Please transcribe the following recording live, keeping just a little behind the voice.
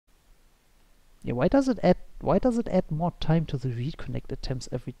Yeah, why does it add more time to the reconnect attempts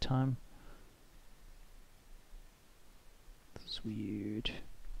every time? That's weird.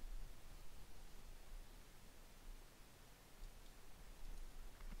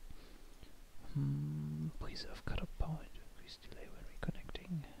 Preserve cutoff point. Increase delay when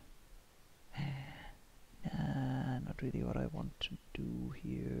reconnecting. Not really what I want to do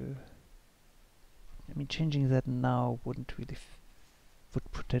here. I mean, changing that now wouldn't really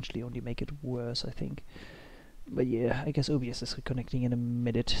would potentially only make it worse, I think. But yeah, I guess OBS is reconnecting in a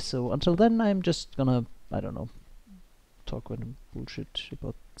minute. So until then, I'm just gonna, I don't know, talk random bullshit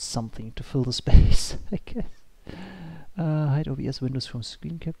about something to fill the space, I guess. Hide OBS windows from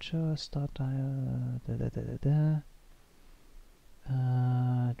screen capture, start dial,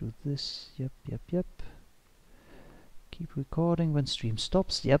 do this, yep. Keep recording when stream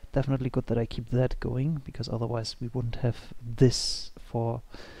stops. Yep, definitely good that I keep that going, because otherwise we wouldn't have this for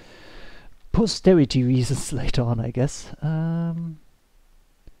posterity reasons later on, I guess.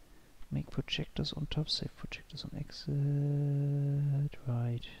 Make projectors on top, save projectors on exit,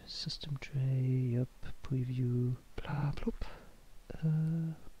 right, system tray, yep, preview, blah, bloop.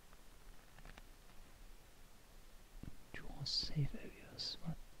 Draw save areas,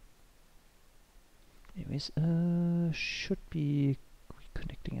 what? Anyways, should be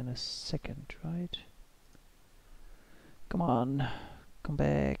reconnecting in a second, right? Come on, come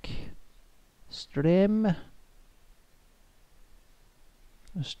back. Stream.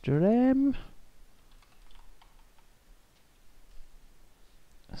 Stream.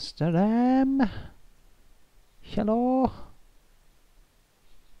 Stream. Hello.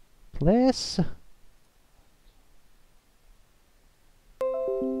 Please.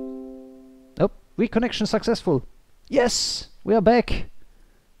 Oh, reconnection successful. Yes, we are back.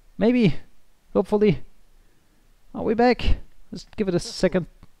 Maybe, hopefully. Are we back? Let's give it a second.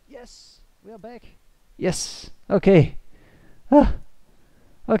 Yes, we are back. Yes. Okay.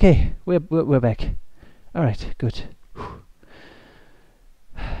 Okay, we're back. All right, good. Whew.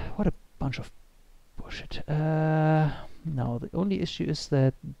 What a bunch of bullshit. Now the only issue is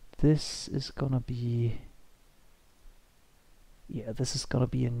that this is gonna be. Yeah, this is gonna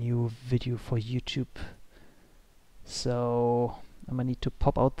be a new video for YouTube. So I'm gonna need to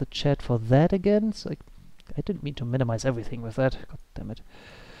pop out the chat for that again. So I didn't mean to minimize everything with that. God damn it.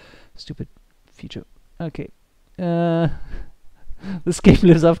 Stupid feature. Okay. This game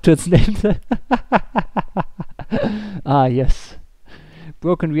lives up to its name. Ah, yes.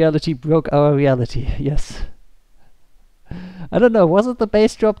 Broken reality broke our reality. Yes. I don't know, was it the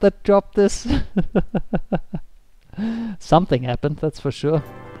bass drop that dropped this? Something happened, that's for sure.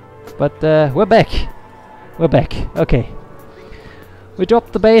 But we're back. We're back. Okay. We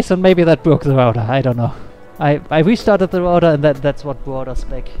dropped the bass and maybe that broke the router. I don't know. I restarted the router and that's what brought us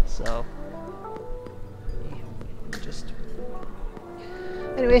back. So just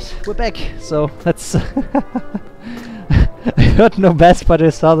anyways, we're back. So that's I heard no bass, but I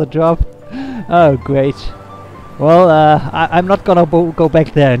saw the drop. Oh, great. Well, I'm not gonna go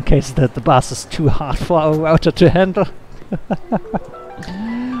back there in case the bass is too hard for our router to handle.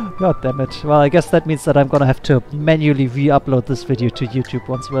 God damn it. Well, I guess that means that I'm gonna have to manually re-upload this video to YouTube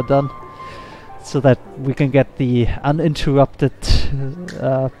once we're done, so that we can get the uninterrupted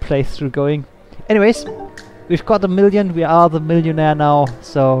playthrough going. Anyways, we've got 1 million. We are the millionaire now.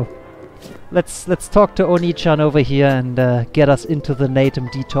 So let's talk to Oni-chan over here and get us into the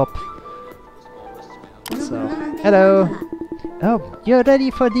Natum D-top. So, hello. Oh, you're ready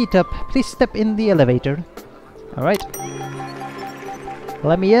for D-top. Please step in the elevator. All right.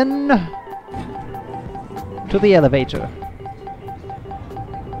 Let me in to the elevator.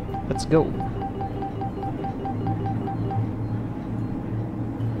 Let's go.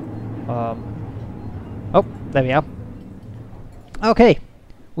 Oh, there we are. Okay,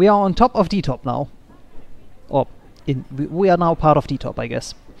 we are on top of D-top now. Or we are now part of D-top, I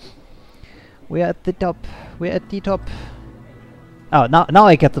guess. We're at the top. We're at D-top. Oh, now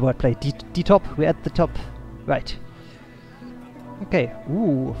I get the wordplay. D-top. We're at the top. Right. Okay.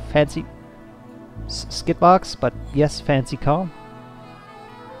 Ooh, fancy skid marks, but yes, fancy car.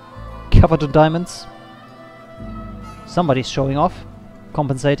 Covered in diamonds. Somebody's showing off,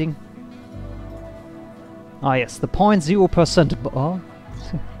 compensating. Ah yes, the 0.0% bar.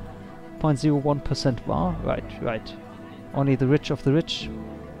 0.01% bar. Right. Only the rich of the rich.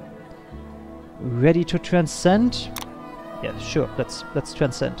 Ready to transcend? Yeah, sure. Let's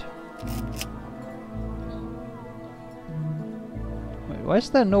transcend. Wait, why is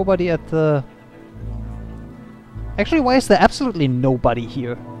there nobody at the... Actually, why is there absolutely nobody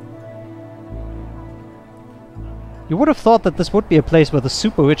here? You would have thought that this would be a place where the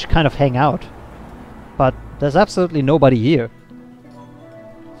super rich kind of hang out. but there's absolutely nobody here.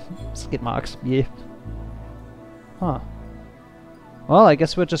 Skid marks, yeah. Huh. Well, I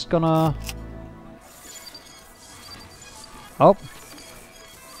guess we're just gonna... Oh.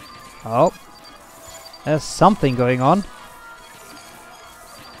 Oh. There's something going on.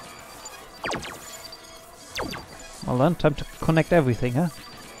 Well then, time to connect everything, huh?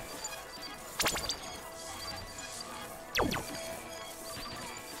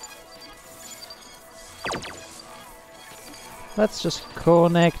 Let's just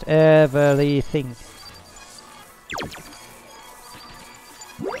connect everything.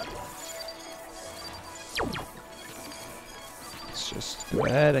 Let's just go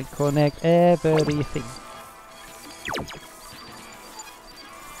ahead and connect everything.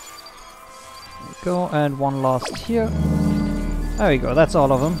 There we go, and one last here. There we go, that's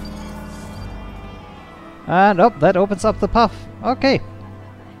all of them. And oh, that opens up the path. Okay.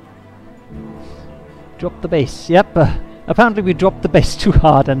 Drop the base. Yep. Apparently we dropped the base too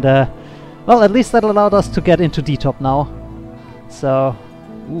hard, and well, at least that allowed us to get into D-top now. So,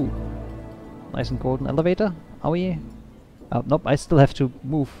 ooh, nice and golden elevator. Are we? Oh, nope, I still have to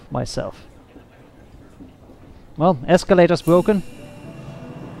move myself. Well, escalator's broken.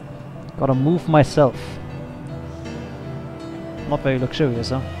 Gotta move myself. Not very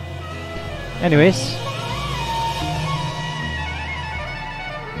luxurious, huh? Anyways.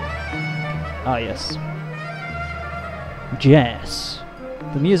 Ah, yes. Jazz.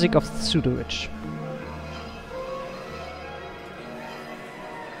 The music of the pseudo-rich.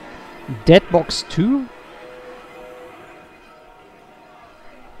 Deadbox 2?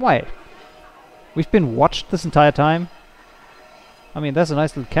 Why? We've been watched this entire time. I mean, there's a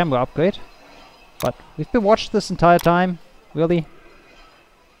nice little camera upgrade. But we've been watched this entire time? Really?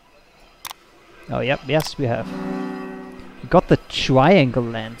 Oh, yep, yes, we have. We got the triangle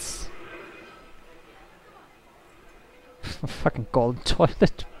lens. Fucking golden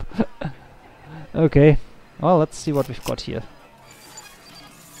toilet. Okay. Well, let's see what we've got here.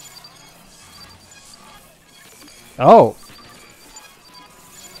 Oh!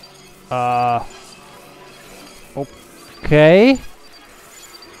 Okay.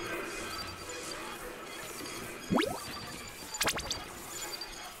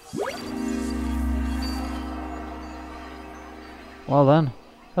 Well then.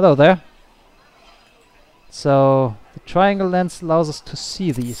 Hello there. So, the triangle lens allows us to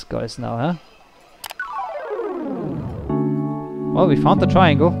see these guys now, huh? Well, we found the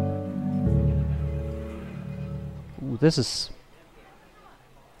triangle. Ooh, this is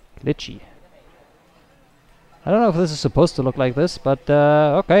glitchy. I don't know if this is supposed to look like this, but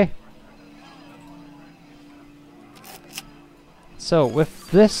okay. So, with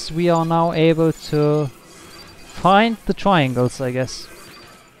this we are now able to find the triangles, I guess.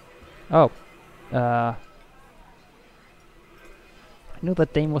 Oh. I knew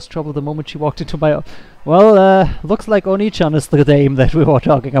that dame was trouble the moment she walked into my... Well, looks like Oni-chan is the dame that we were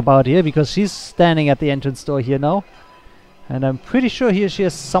talking about here, because she's standing at the entrance door here now. And I'm pretty sure here she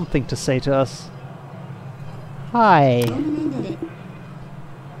has something to say to us. Hi.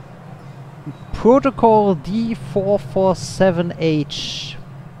 Protocol D447H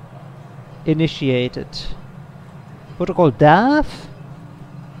initiated. Protocol DAF?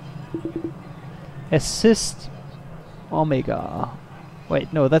 Assist Omega.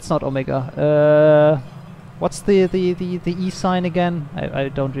 Wait, no, that's not Omega. What's the E sign again? I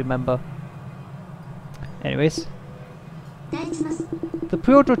don't remember. Anyways. The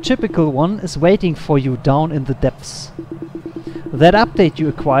prototypical one is waiting for you down in the depths. That update you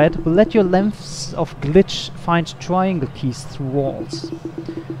acquired will let your lengths of glitch find triangle keys through walls.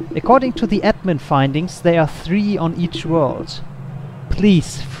 According to the admin findings, there are 3 on each world.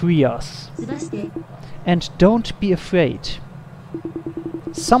 Please free us. And don't be afraid.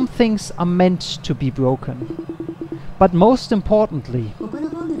 Some things are meant to be broken. But most importantly,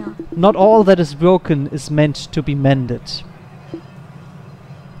 not all that is broken is meant to be mended.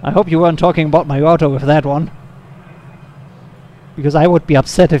 I hope you weren't talking about my router with that one. Because I would be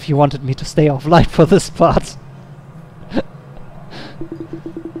upset if you wanted me to stay offline for this part.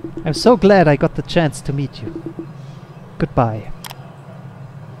 I'm so glad I got the chance to meet you. Goodbye.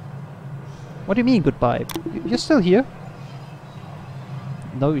 What do you mean, goodbye? You're still here?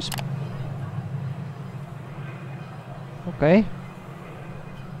 No, okay.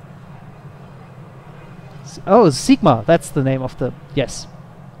 Oh, Sigma! That's the name of the... Yes.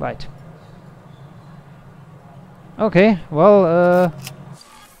 Right. Okay, well,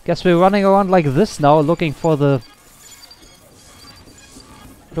 guess we're running around like this now, looking for the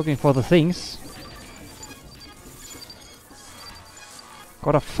things.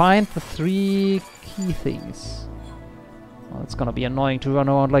 Gotta find the 3 key things. Well, it's gonna be annoying to run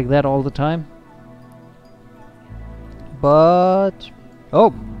around like that all the time. But...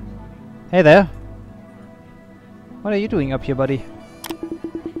 Oh! Hey there! What are you doing up here, buddy?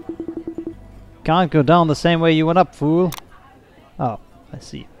 Can't go down the same way you went up, fool! Oh, I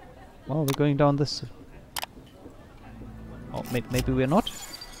see. Well, we're going down this... Oh, maybe we're not?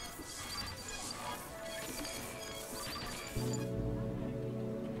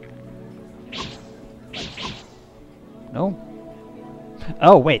 No?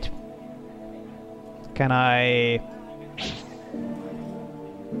 Oh, wait! Can I...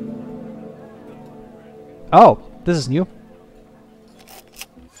 Oh! This is new.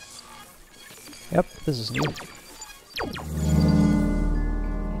 Yep, this is new.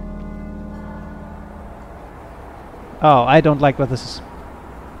 Oh, I don't like what this is.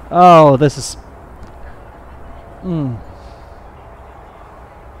 Oh, this is...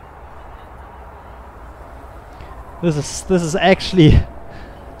 This is actually...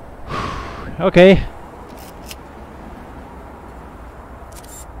 Okay.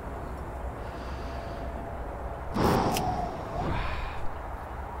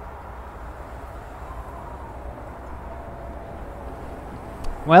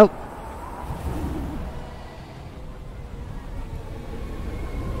 Well...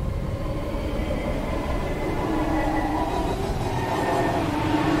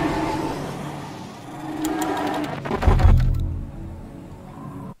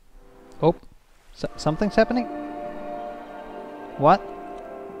 Oh, something's happening? What?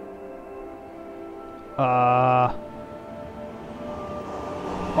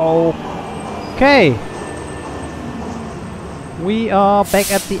 Okay. We are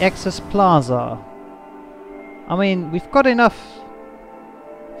back at the Access Plaza. I mean, we've got enough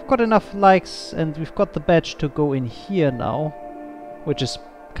likes and we've got the badge to go in here now, which is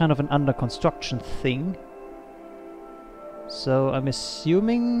kind of an under construction thing. So I'm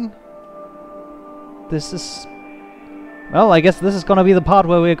assuming this is... Well, I guess this is gonna be the part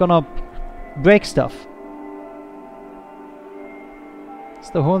where we're gonna break stuff.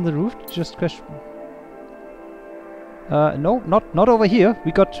 Is the hole in the roof just crashed? No, not over here.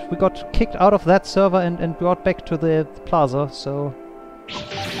 We got kicked out of that server and brought back to the plaza, so...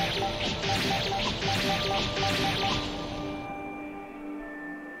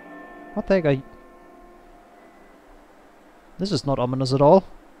 What the heck are you... This is not ominous at all.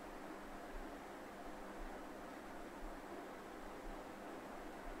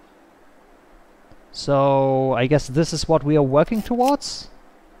 So, I guess this is what we are working towards?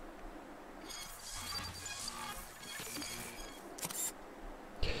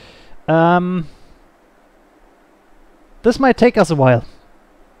 This might take us a while.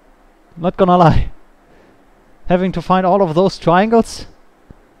 Not gonna lie. Having to find all of those triangles?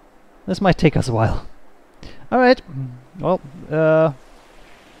 This might take us a while. Alright. Well,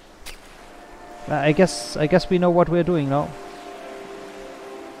 I guess we know what we're doing now.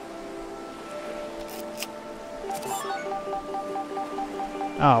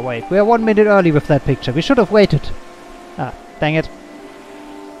 Ah, wait, we're 1 minute early with that picture. We should have waited. Ah, dang it.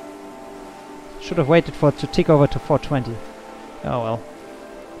 Should have waited for it to tick over to 420. Oh well.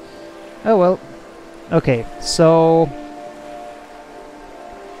 Oh well. Okay, so...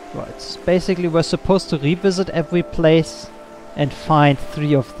 Right, basically we're supposed to revisit every place and find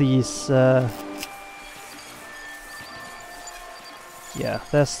 3 of these... Yeah,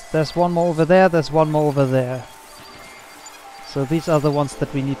 there's one more over there, there's one more over there. So these are the ones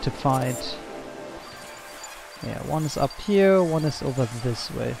that we need to find. Yeah, one is up here, one is over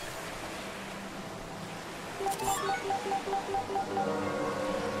this way.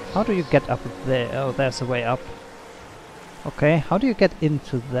 How do you get up there? Oh, there's a way up. Okay, how do you get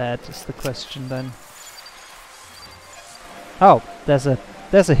into that is the question then. Oh, there's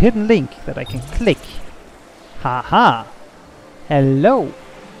a hidden link that I can click. Haha! Hello!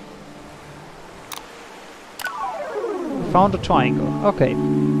 Found a triangle. Okay.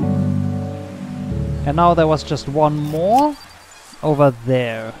 And now there was just one more over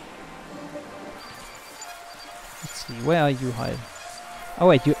there. Let's see, where are you hiding? Oh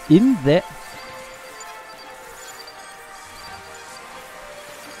wait, you're in there?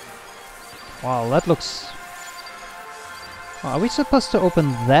 Wow, that looks... Are we supposed to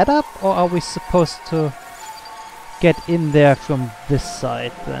open that up, or are we supposed to get in there from this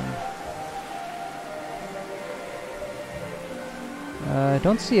side then? I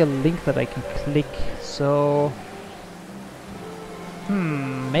don't see a link that I can click, so...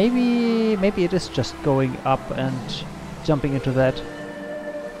 maybe it is just going up and jumping into that.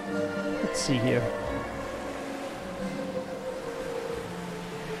 Let's see here.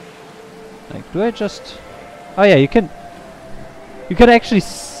 Like, do I just... Oh yeah, you can actually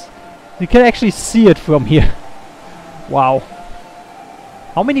see it from here. Wow.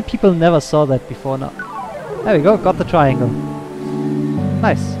 How many people never saw that before now? There we go, got the triangle.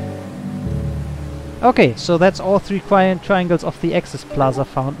 Nice. Okay, so that's all three triangles of the Access Plaza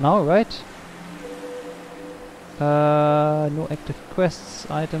found now, right? No active quests,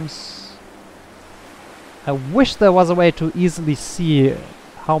 items. I wish there was a way to easily see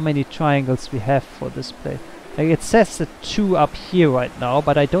how many triangles we have for this place. Like, it says the 2 up here right now,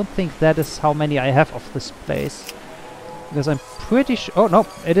 but I don't think that is how many I have of this place. Because I'm pretty sure... Oh, no,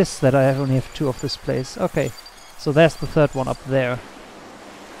 it is that I only have 2 of this place. Okay, so there's the 3rd one up there.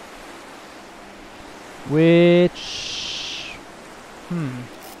 Which...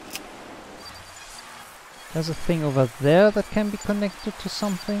 There's a thing over there that can be connected to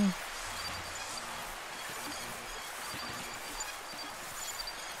something.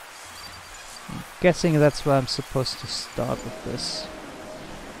 I'm guessing that's where I'm supposed to start with this.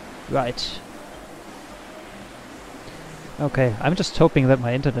 Right. Okay, I'm just hoping that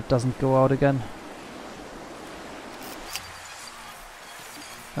my internet doesn't go out again.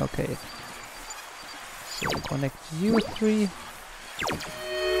 Okay. So connect you 3.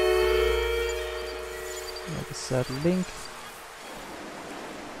 Where is that link?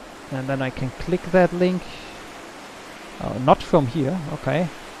 And then I can click that link. Oh, not from here, okay.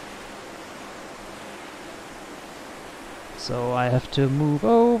 So I have to move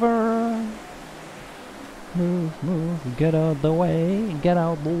over. Move, get out the way, get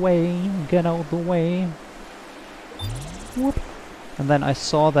out the way, get out the way. Whoop. And then I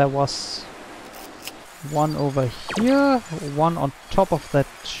saw there was one over here, one on top of that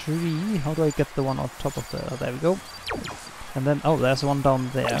tree. How do I get the one on top of the... Oh, there we go. And then, oh, there's one down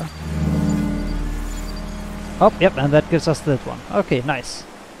there. Oh, yep, and that gives us that one. Okay, nice.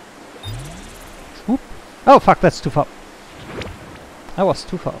 Whoop. Oh, fuck, that's too far. That was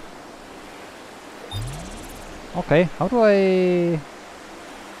too far. Okay, how do I...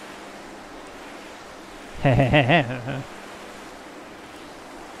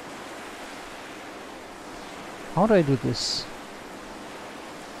 How do I do this?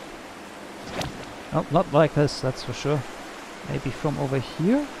 Oh, not like this, that's for sure. Maybe from over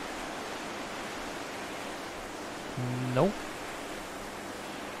here? No.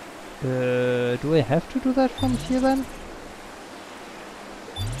 Do I have to do that from here then?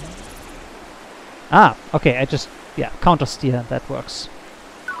 Ah, okay, I just, yeah, counter steer, that works.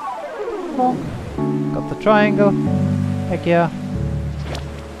 Got the triangle. Heck yeah.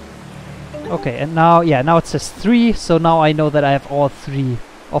 Okay, and now, yeah, now it says 3, so now I know that I have all 3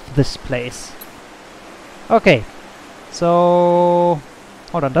 of this place. Okay, so...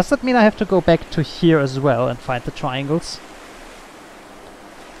 Hold on, does that mean I have to go back to here as well and find the triangles?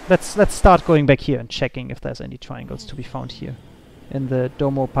 Let's start going back here and checking if there's any triangles to be found here. In the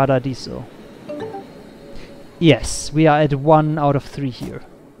Domo Paradiso. Yes, we are at 1 out of 3 here.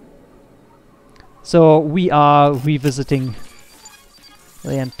 So we are revisiting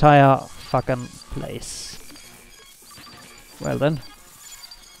the entire fucking place. Well then.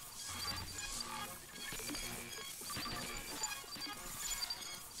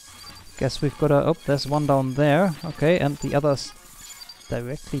 Guess we've got a... Oh, there's one down there. Okay, and the other's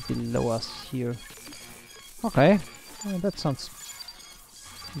directly below us here. Okay, well, that sounds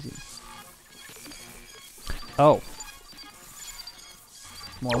easy. Oh.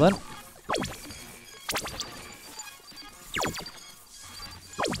 More then.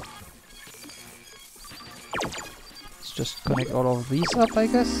 Let's just connect all of these up, I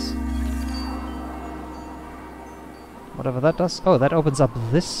guess. Whatever that does. Oh, that opens up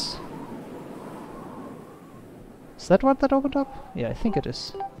this. Is that what that opened up? Yeah, I think it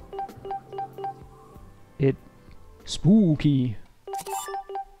is. It... Spooky.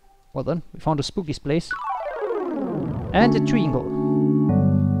 Well then, we found a spooky place. And a triangle.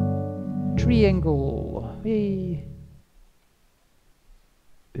 Triangle. Hey.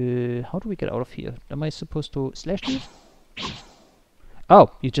 How do we get out of here? Am I supposed to slash these?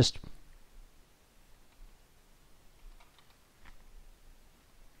 Oh, you just...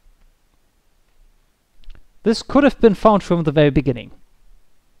 This could have been found from the very beginning.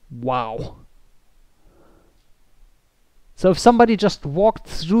 Wow. So if somebody just walked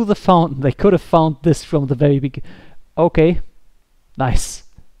through the fountain, they could have found this from the very beginning. Okay. Nice.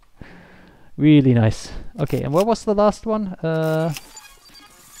 Really nice. Okay, and where was the last one?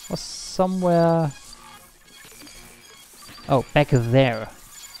 Was somewhere... Oh, back there.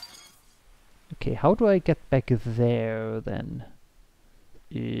 Okay, how do I get back there then?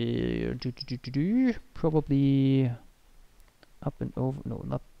 Probably up and over.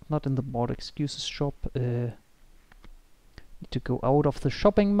 No, not in the board excuses shop. Need to go out of the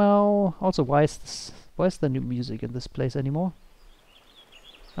shopping mall. Also, why is there new music in this place anymore?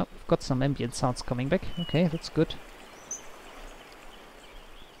 Oh, we've got some ambient sounds coming back. Okay, that's good.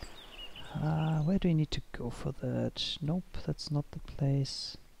 Where do we need to go for that? Nope, that's not the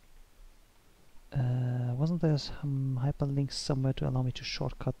place. Wasn't there some hyperlinks somewhere to allow me to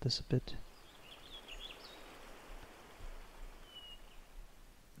shortcut this a bit?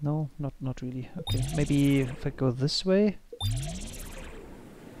 No, not really. Okay, maybe if I go this way.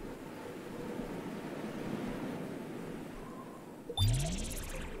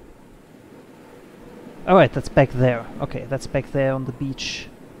 Alright, that's back there. Okay, that's back there on the beach.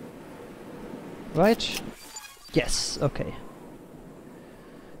 Right? Yes, okay.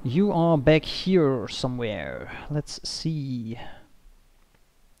 You are back here somewhere. Let's see.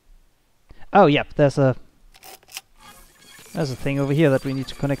 Oh, yep, there's a thing over here that we need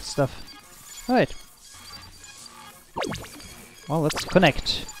to connect stuff. Alright. Well, let's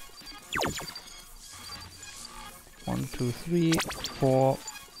connect. 1, 2, 3, 4,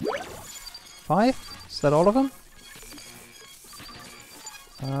 5? Is that all of them?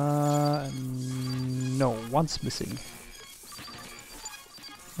 No, one's missing.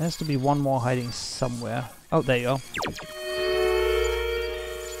 There has to be one more hiding somewhere. Oh, there you go.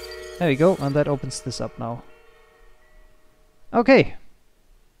 There we go, and that opens this up now. Okay.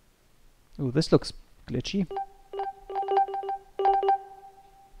 Ooh, this looks glitchy.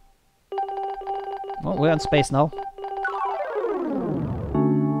 Oh, we're in space now.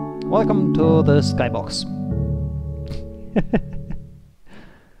 Welcome to the skybox.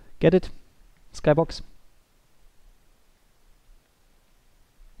 Get it? Skybox.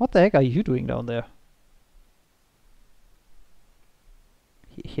 What the heck are you doing down there?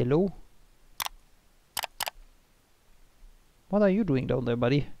 Hello? What are you doing down there,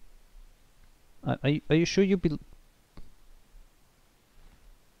 buddy? Are you sure you be...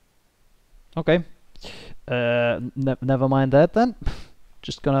 Okay. Never mind that then.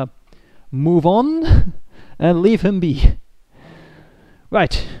 Just gonna move on and leave him be.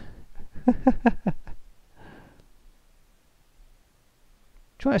 Right.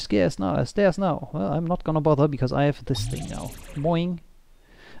 Try stairs now. Well, I'm not gonna bother because I have this thing now. Boing.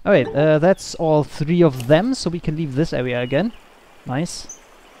 Alright, that's all 3 of them, so we can leave this area again. Nice.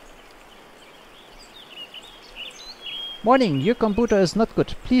 Warning, your computer is not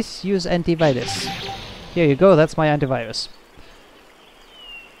good. Please use antivirus. Here you go, that's my antivirus.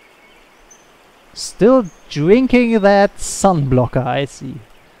 Still drinking that sun blocker, I see.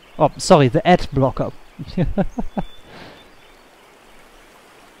 Oh, sorry, the ad blocker.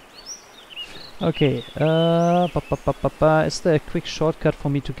 Okay, is there a quick shortcut for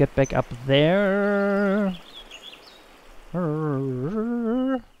me to get back up there?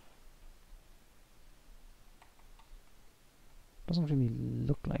 Doesn't really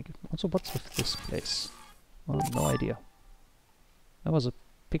look like it. Also, what's with this place? Well, no idea. There was a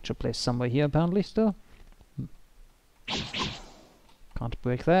picture place somewhere here, apparently, still. Can't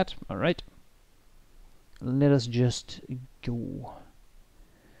break that. Alright. Let us just go.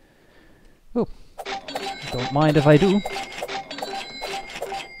 Oh, don't mind if I do.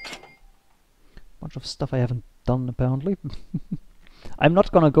 Bunch of stuff I haven't done, apparently. I'm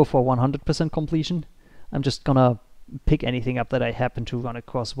not gonna go for 100% completion. I'm just gonna pick anything up that I happen to run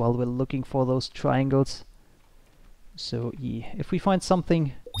across while we're looking for those triangles. So, yeah, if we find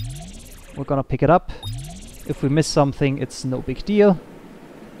something, we're gonna pick it up. If we miss something, it's no big deal.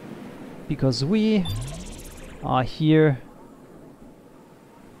 Because we are here.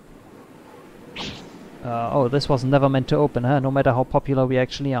 Oh, this was never meant to open, huh? No matter how popular we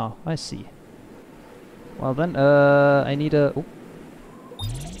actually are. I see. Well then, I need a... Oh.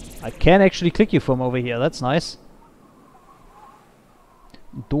 I can actually click you from over here, that's nice.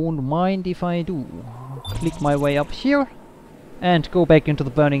 Don't mind if I do. Click my way up here and go back into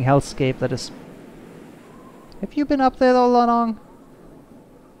the burning hellscape that is... Have you been up there all along?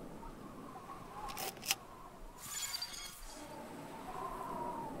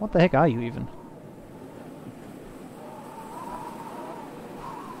 What the heck are you even?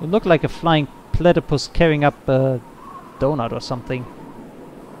 You look like a flying platypus carrying up a donut or something.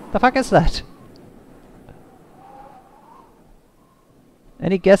 The fuck is that?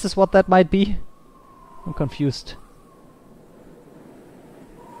 Any guesses what that might be? I'm confused.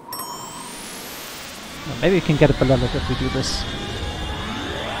 Well, maybe we can get a beloved if we do this.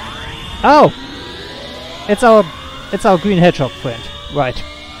 Oh! It's our green hedgehog friend. Right.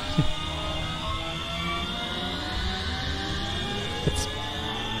 It's...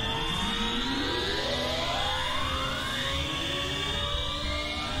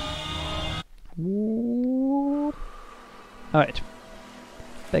 Alright.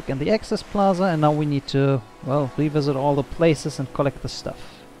 Back in the access plaza, and now we need to, well, revisit all the places and collect the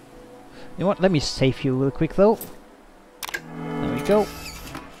stuff. You know what? Let me save you real quick though. There we go.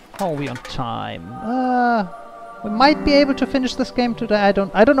 How are we on time? We might be able to finish this game today. I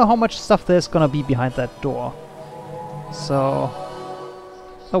don't know how much stuff there's gonna be behind that door. So,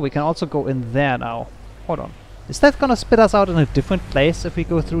 oh, we can also go in there now. Hold on. Is that gonna spit us out in a different place if we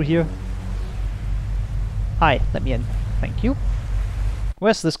go through here? Hi, let me in. Thank you.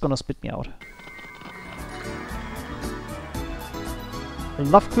 Where's this gonna spit me out?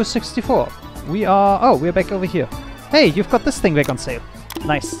 Love Crew 64. We're back over here. Hey, you've got this thing back on sale.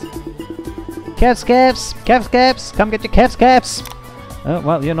 Nice. Calves, come get your calves. Oh,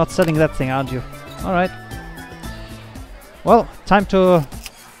 well, you're not selling that thing, aren't you? Alright. Well, time to...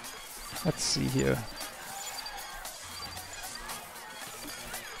 Let's see here.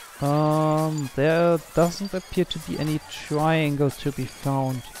 There doesn't appear to be any triangle to be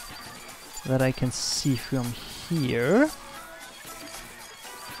found that I can see from here.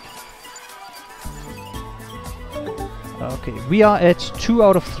 Okay, we are at 2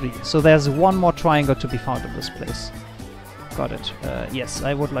 out of 3, so there's one more triangle to be found in this place. Got it. Yes,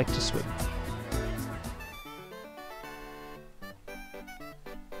 I would like to swim.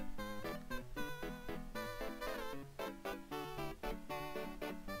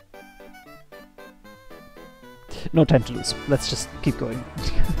 No time to lose. Let's just keep going.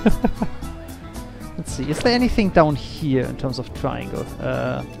 Let's see, is there anything down here in terms of triangle?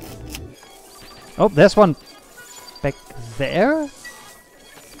 Oh, there's one back there?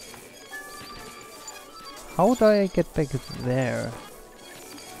 How do I get back there?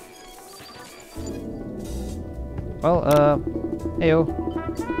 Well, heyo.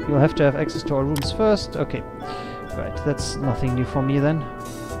 You'll have to have access to our rooms first. Okay. Right, that's nothing new for me then.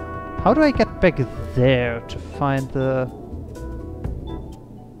 How do I get back there to find the...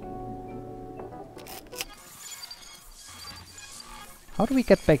 How do we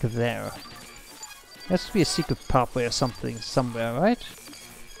get back there? There has to be a secret pathway or something somewhere, right?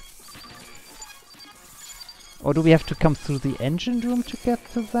 Or do we have to come through the engine room to get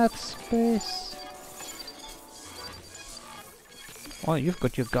to that space? Oh, you've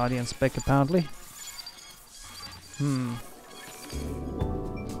got your guardians back apparently.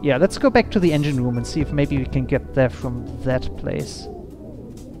 Yeah, let's go back to the engine room and see if maybe we can get there from that place.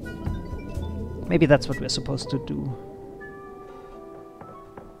 Maybe that's what we're supposed to do.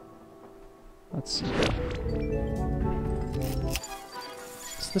 Let's see.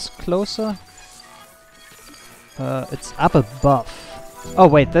 Is this closer? It's up above. Oh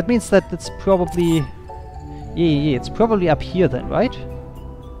wait, that means that it's probably... Yeah, it's probably up here then, right?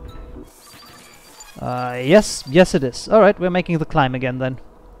 Yes it is. Alright, we're making the climb again then.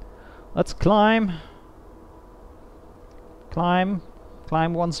 Let's climb. Climb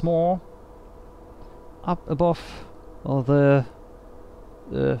once more. Up above the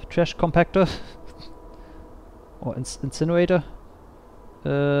trash compactor. Or incinerator.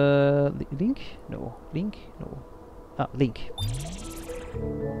 Link? No. Link? No. Ah, Link.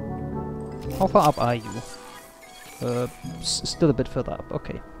 How far up are you? Still a bit further up,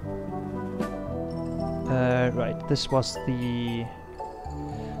 okay. Right, this was the...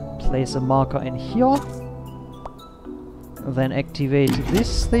 Place a marker in here. Then activate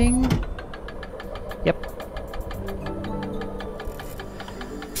this thing. Yep.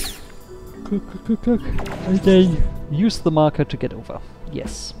 Cook. And then use the marker to get over.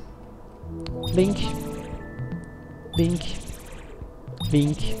 Yes. Link. Link.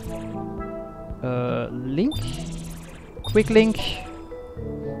 Quick link.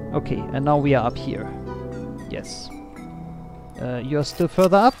 Okay, and now we are up here. Yes. You're still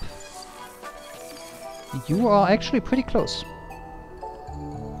further up. You are actually pretty close.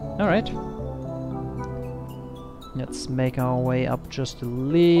 Alright. Let's make our way up just a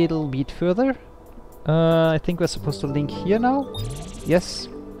little bit further. I think we're supposed to link here now. Yes.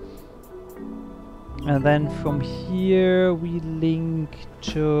 And then from here we link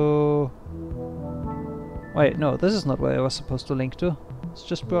to... Wait, no, this is not where I was supposed to link to. It's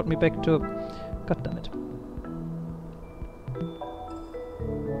just brought me back to... God damn it.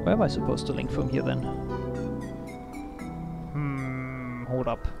 Where am I supposed to link from here then? Hold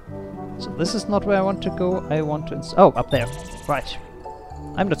up. So this is not where I want to go. I want to... Oh, up there. Right.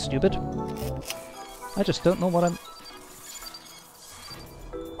 I'm not stupid. I just don't know what I'm...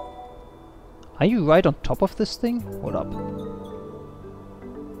 Are you right on top of this thing? Hold up.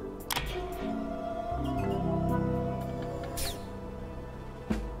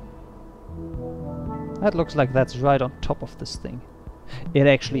 That looks like that's right on top of this thing. It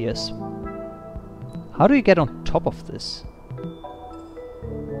actually is. How do you get on top of this?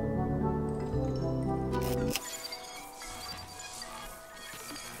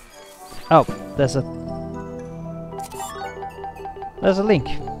 Oh, there's a link.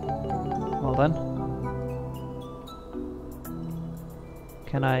 Well then.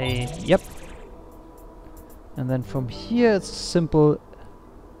 Can I... Yep. And then from here it's simple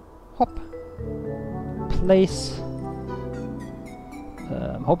hop. Place.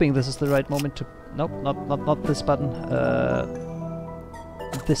 I'm hoping this is the right moment to... Nope, not this button.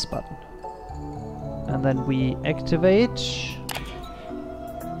 This button. And then we activate...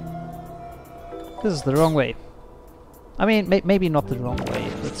 This is the wrong way. I mean, maybe not the wrong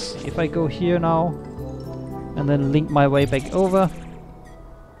way. Let's see. If I go here now, and then link my way back over.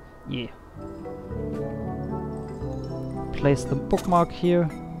 Yeah. Place the bookmark here.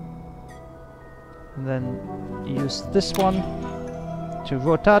 And then use this one to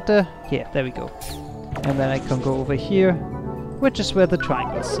rotate. Yeah, there we go. And then I can go over here, which is where the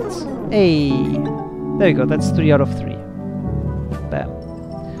triangle sits. Hey! There you go, that's 3 out of 3.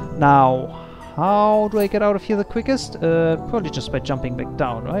 Bam. Now, how do I get out of here the quickest? Probably just by jumping back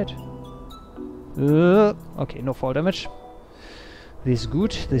down, right? Okay, no fall damage. This is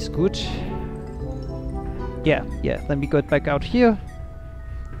good, this is good. Yeah, then we go back out here.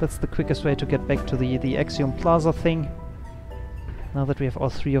 That's the quickest way to get back to the Axiom Plaza thing. Now that we have all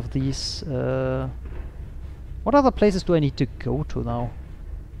 3 of these. What other places do I need to go to now?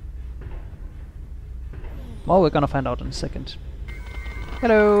 Well, we're gonna find out in a second.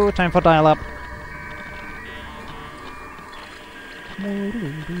 Hello, time for dial-up. There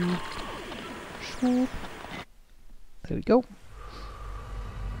we go.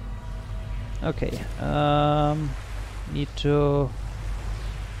 Okay, need to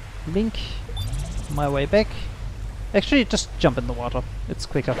link my way back. Actually, just jump in the water. It's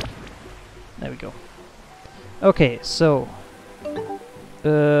quicker. There we go. Okay, so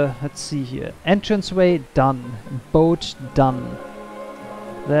let's see here. Entranceway done. Boat done.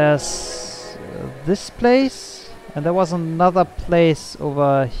 There's this place, and there was another place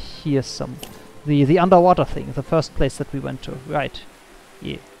over here. The underwater thing. The first place that we went to. Right.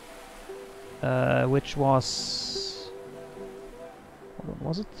 Yeah. Which was... Hold on,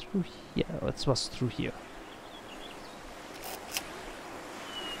 was it through here? Yeah, it was through here.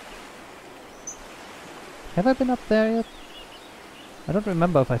 Have I been up there yet? I don't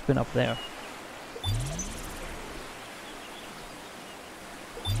remember if I've been up there.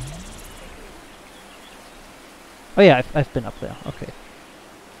 Oh yeah, I've been up there, okay.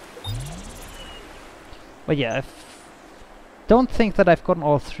 But yeah, I don't think that I've gotten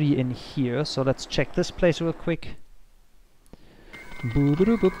all 3 in here, so let's check this place real quick.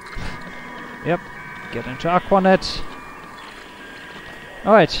 Boop-a-doop-boop. Yep, get into Aquanet.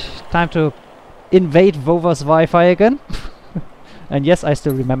 Alright, time to invade Vova's Wi-Fi again. And yes, I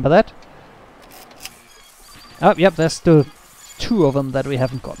still remember that. Oh, yep, there's still 2 of them that we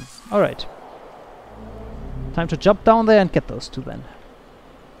haven't gotten. Alright. Time to jump down there and get those 2 then.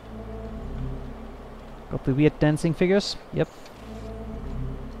 Got the weird dancing figures. Yep.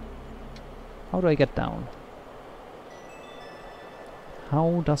 How do I get down?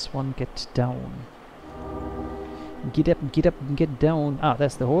 How does one get down? Get up, and get down. Ah,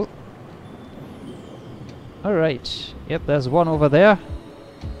 there's the hole. Alright. Yep, there's one over there.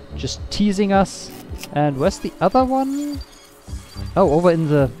 Just teasing us. And where's the other one? Oh, over in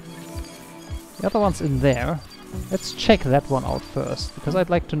the... The other one's in there. Let's check that one out first, because I'd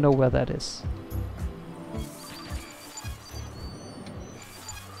like to know where that is.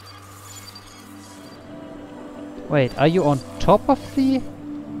 Wait, are you on top of the...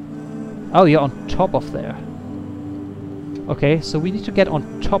 Oh, you're on top of there. Okay, so we need to get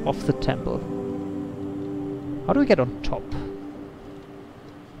on top of the temple. How do we get on top?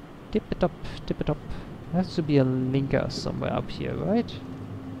 Tip it up, tip it up. There has to be a linker somewhere up here, right?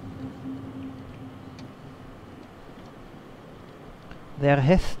 There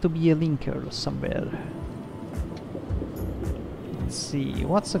has to be a linker somewhere. Let's see,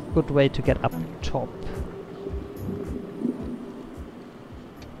 what's a good way to get up top?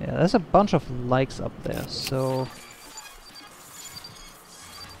 Yeah, there's a bunch of likes up there, so...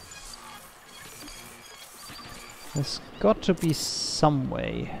 There's got to be some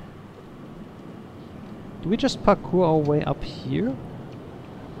way. Do we just parkour our way up here?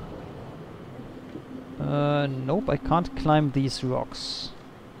 Nope, I can't climb these rocks.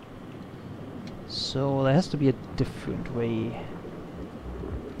 So there has to be a different way.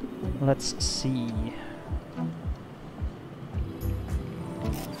 Let's see.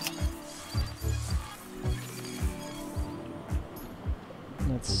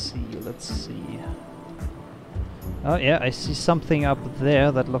 Let's see. Oh yeah, I see something up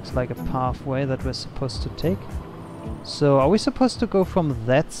there that looks like a pathway that we're supposed to take. So are we supposed to go from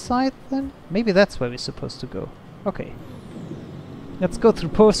that side then? Maybe that's where we're supposed to go. Okay. Let's go through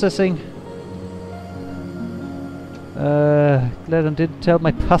processing. Glad I didn't tell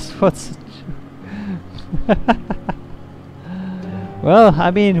my passwords. Well,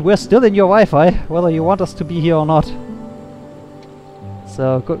 I mean, we're still in your Wi-Fi, whether you want us to be here or not.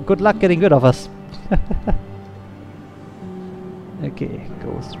 So, good luck getting rid of us. Okay,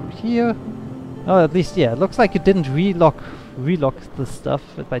 go through here. Oh, at least, yeah, it looks like you didn't relock the stuff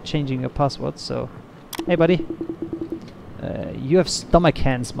by changing your password, so... Hey, buddy. You have stomach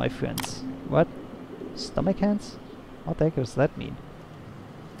hands, my friends. What? Stomach hands? What the heck does that mean?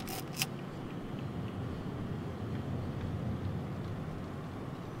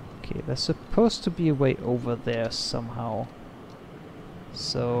 Okay, there's supposed to be a way over there somehow.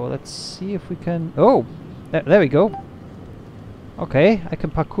 So let's see if we can... Oh! There we go! Okay, I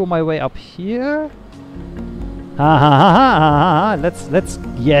can parkour my way up here. Ha ha ha ha ha! Let's...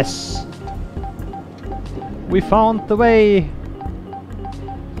 Yes! We found the way!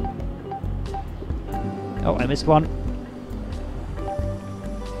 Oh, I missed one.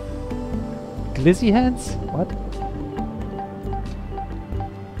 Glizzy hands? What?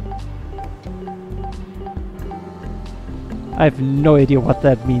 I have no idea what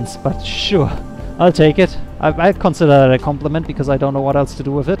that means, but sure, I'll take it. I consider that a compliment because I don't know what else to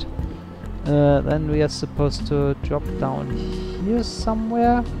do with it. Then we are supposed to drop down here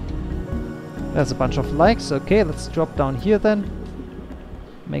somewhere. There's a bunch of likes. Okay, let's drop down here then.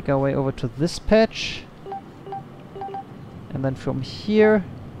 Make our way over to this patch. And then from here,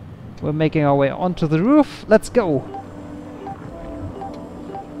 we're making our way onto the roof. Let's go!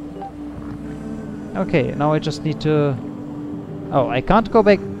 Okay, now I just need to... Oh, I can't go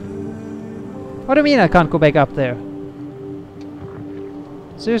back... What do you mean I can't go back up there?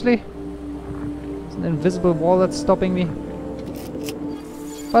 Seriously? It's an invisible wall that's stopping me.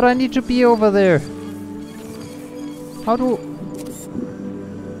 But I need to be over there. How do...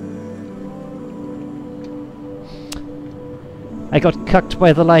 I got cucked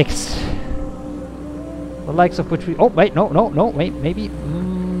by the likes. The likes of which we... Oh, wait, no, wait, maybe...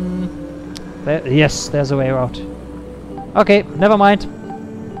 Yes, there's a way out. Okay, never mind.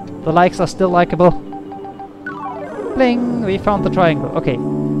 The likes are still likable. Bling! We found the triangle. Okay,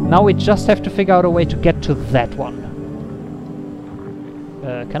 now we just have to figure out a way to get to that one.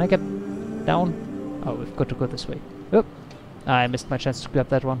 Can I get down? Oh, we've got to go this way. Oh, I missed my chance to grab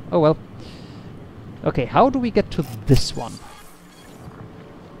that one. Oh well. Okay, how do we get to this one?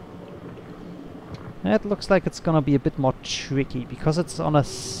 That looks like it's gonna be a bit more tricky, because it's on a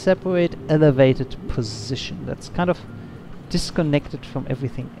separate elevated position. That's kind of disconnected from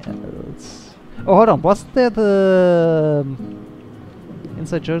everything else. Oh, hold on, wasn't there the...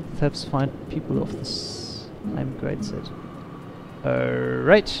 Inside joke that helps find people of this... I'm grind set.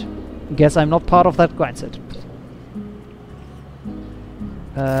 Right. Guess I'm not part of that grind set.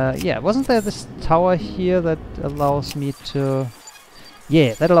 Yeah, wasn't there this tower here that allows me to...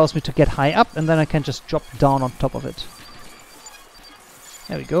 Yeah, that allows me to get high up, and then I can just drop down on top of it.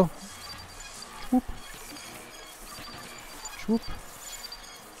 There we go. Swoop. Swoop.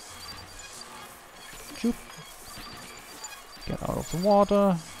 Swoop. Get out of the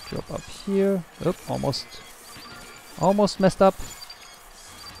water. Drop up here. Oop, almost messed up.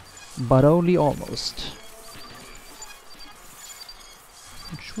 But only almost.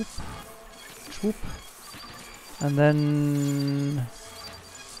 Swoop. Swoop. And then...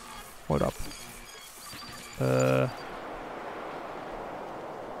 Hold up.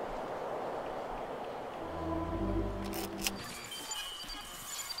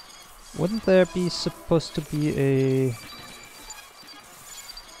 Wouldn't there be supposed to be a...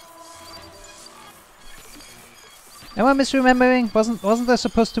 Am I misremembering? Wasn't there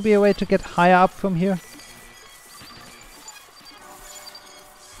supposed to be a way to get higher up from here?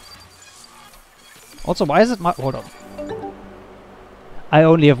 Also, why is it my... Hold on. I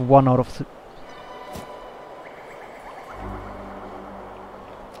only have one out of...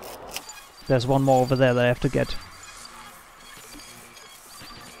 There's one more over there that I have to get.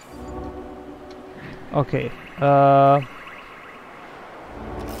 Okay.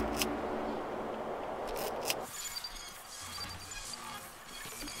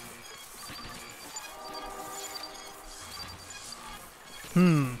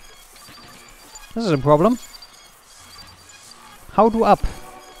 This is a problem. How do up?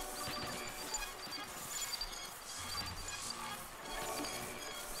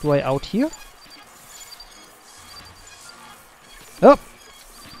 Do I out here? Oh!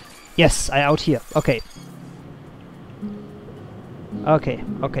 Yes, I out here. Okay.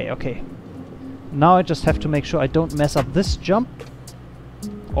 Okay. Now I just have to make sure I don't mess up this jump.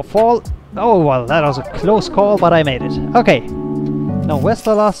 Or fall. Oh, well, that was a close call, but I made it. Okay. Now, where's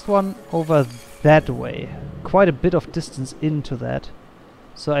the last one? Over that way. Quite a bit of distance into that.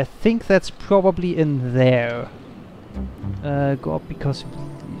 So I think that's probably in there. Go up because you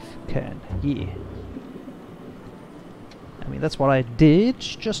believe you can. Yeah. I mean, that's what I did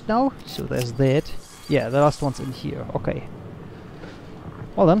just now. So there's that. Yeah, the last one's in here. Okay.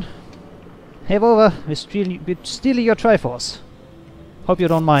 Well then. Hey, over. We're stealing your Triforce. Hope you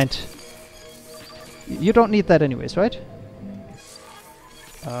don't mind. You don't need that anyways, right?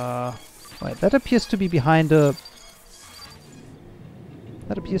 Right, that appears to be behind a...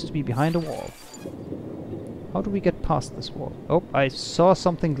 That appears to be behind a wall. How do we get past this wall? Oh, I saw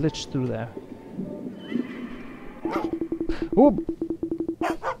something glitch through there. Oh!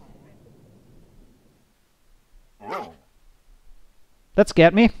 That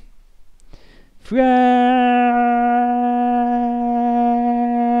scared me.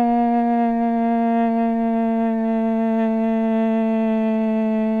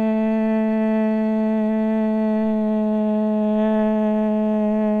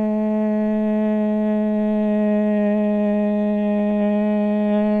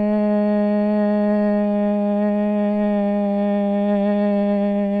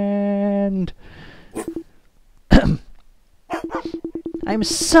 I'm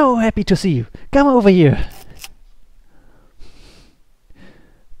so happy to see you. Come over here.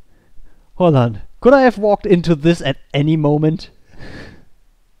 Hold on. Could I have walked into this at any moment?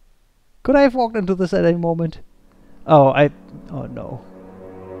 Could I have walked into this at any moment? Oh, oh no.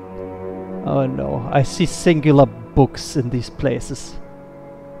 Oh no. I see singular books in these places.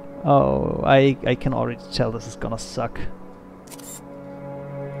 Oh, I can already tell this is gonna suck.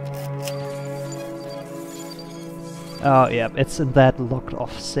 Oh yeah, it's in that locked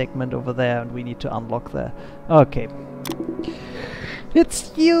off segment over there and we need to unlock there. Okay.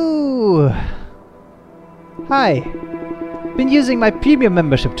 It's you! Hi! Been using my premium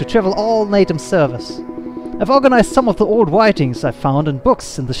membership to travel all Natum servers. I've organized some of the old writings I've found in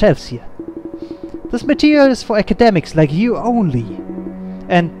books in the shelves here. This material is for academics like you only.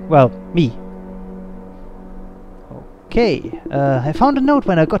 And, well, me. Okay, I found a note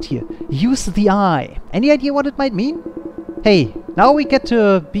when I got here. Use the eye. Any idea what it might mean? Hey, now we get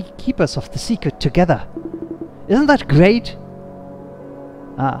to be keepers of the secret together. Isn't that great?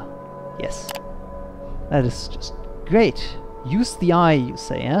 Ah, yes. That is just great. Use the eye, you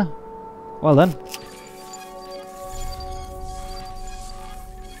say, eh? Well then.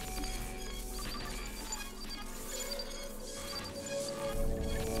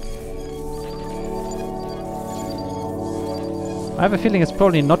 I have a feeling it's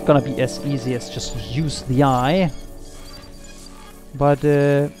probably not gonna be as easy as just use the eye. But,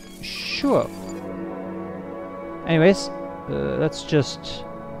 sure. Anyways, let's just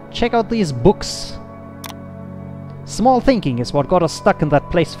check out these books. Small thinking is what got us stuck in that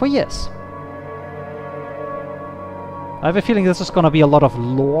place for years. I have a feeling this is gonna be a lot of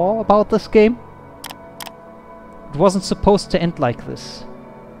lore about this game. It wasn't supposed to end like this.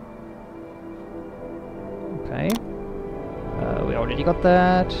 Okay. We already got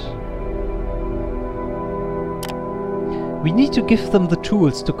that. We need to give them the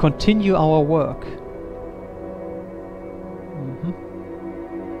tools to continue our work.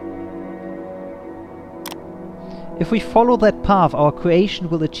 If we follow that path, our creation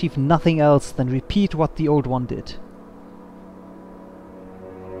will achieve nothing else than repeat what the old one did.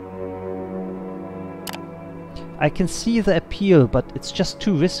 I can see the appeal, but it's just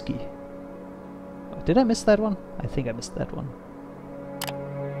too risky. Oh, did I miss that one? I think I missed that one.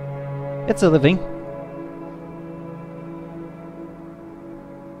 It's a living.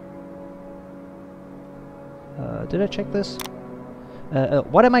 Did I check this?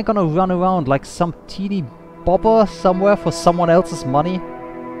 What am I gonna run around like some teeny bobber somewhere for someone else's money?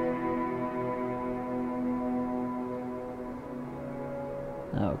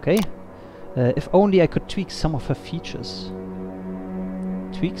 Okay. If only I could tweak some of her features.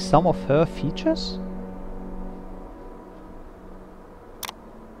 Tweak some of her features?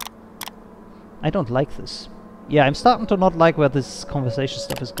 I don't like this. Yeah, I'm starting to not like where this conversation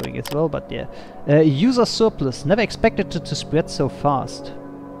stuff is going as well, but yeah. User surplus. Never expected it to spread so fast.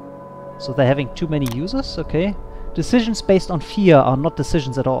 So they're having too many users? Okay. Decisions based on fear are not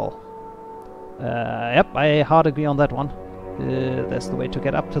decisions at all. Yep, I hard agree on that one. There's the way to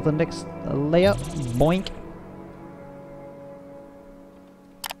get up to the next layer. Boink.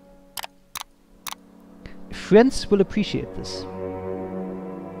 Friends will appreciate this.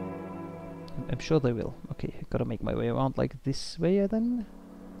 I'm sure they will. Okay, gotta make my way around like this way then.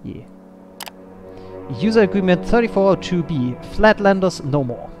 Yeah. User agreement 3402B. Flatlanders no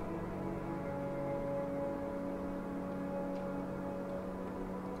more.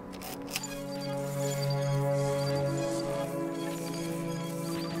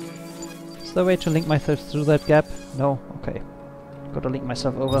 Is there a way to link myself through that gap? No? Okay. Gotta link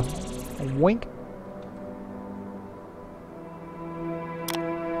myself over. Wink.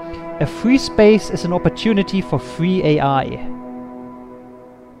 A free space is an opportunity for free AI.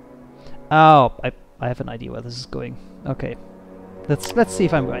 Oh, I have an idea where this is going. Okay. Let's see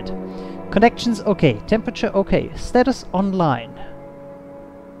if I'm right. Connections okay. Temperature okay. Status online.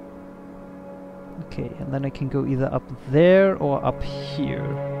 Okay, and then I can go either up there or up here.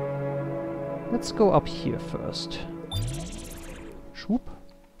 Let's go up here first. Swoop.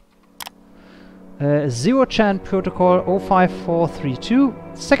 Zero Chan Protocol 05432.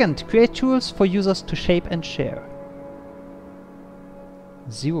 Second, create tools for users to shape and share.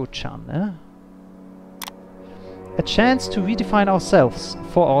 Zero Chan, eh? A chance to redefine ourselves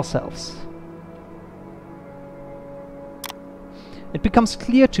for ourselves. It becomes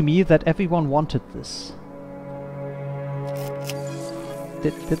clear to me that everyone wanted this.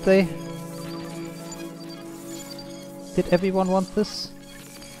 Did they? Did everyone want this?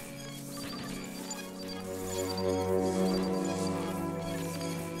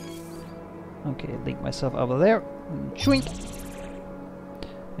 Okay, link myself over there. Shrink.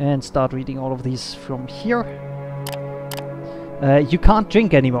 And start reading all of these from here. You can't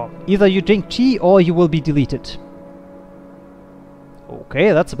drink anymore. Either you drink tea or you will be deleted.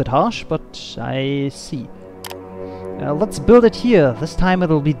 Okay, that's a bit harsh, but I see. Let's build it here. This time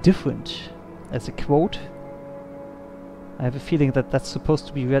it'll be different. As a quote. I have a feeling that that's supposed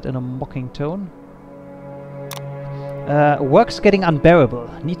to be read in a mocking tone. Work's getting unbearable.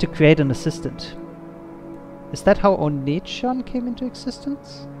 Need to create an assistant. Is that how Onechan came into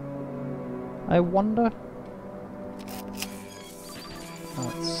existence? I wonder.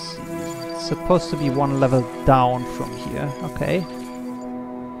 Let's see. It's supposed to be one level down from here. Okay.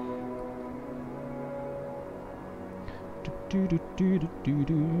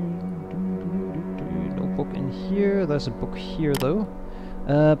 No book in here. There's a book here though.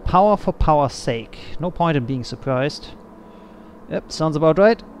 Power for power's sake. No point in being surprised. Yep, sounds about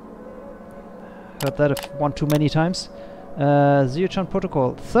right. Heard that one too many times. Zero-Chan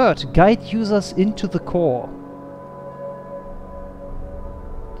Protocol. Third, guide users into the core.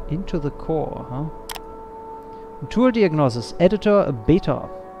 Into the core, huh? Tool diagnosis. Editor beta.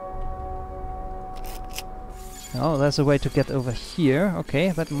 Oh, there's a way to get over here.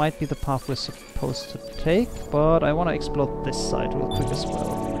 Okay, that might be the path we're supposed to take, but I want to explore this side real quick as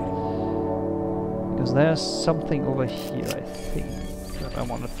well. Because there's something over here, I think, that I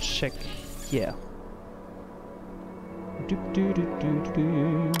want to check. Yeah.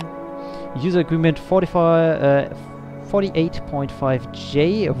 User agreement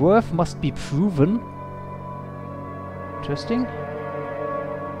 48.5J. Worth must be proven. Interesting.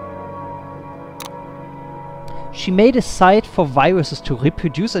 She made a site for viruses to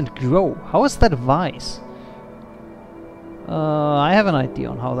reproduce and grow. How is that wise? I have an idea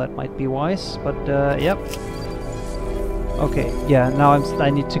on how that might be wise, but yep. Okay, yeah, now I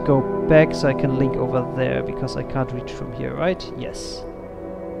need to go back so I can link over there, because I can't reach from here, right? Yes.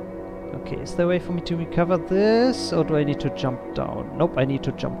 Okay, is there a way for me to recover this, or do I need to jump down? Nope, I need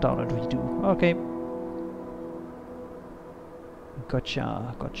to jump down and redo. Okay.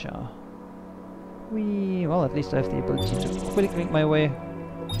 Gotcha, gotcha. Well, at least I have the ability to quick link my way.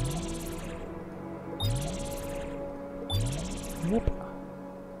 Whoop.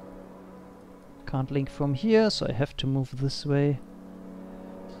 Can't link from here, so I have to move this way.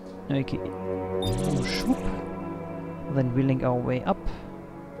 Okay. Swoop. Then we link our way up.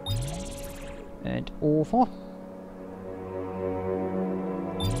 And over.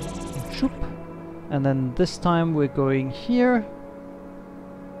 Swoop. And then this time we're going here.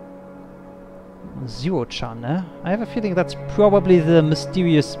 Zero-Chan, eh? I have a feeling that's probably the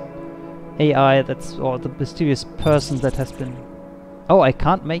mysterious AI that's, or the mysterious person that has been... Oh, I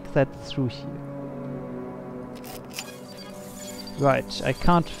can't make that through here. Right, I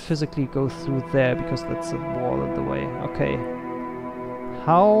can't physically go through there because that's a wall in the way. Okay.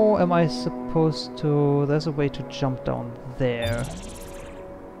 How am I supposed to... There's a way to jump down there.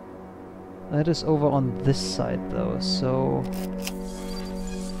 That is over on this side though, so...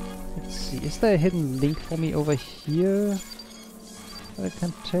 Let's see, is there a hidden link for me over here that I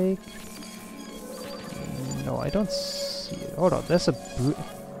can take? No, I don't see it. Hold on, there's a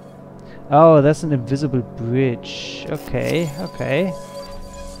oh, that's an invisible bridge. Okay, okay.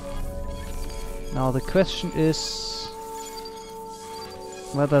 Now the question is...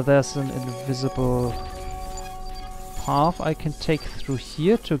 whether there's an invisible path I can take through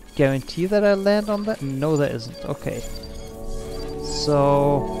here to guarantee that I land on that. No, there isn't. Okay.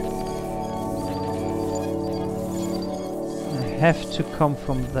 So I have to come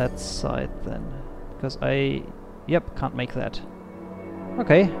from that side then, because I, yep, can't make that.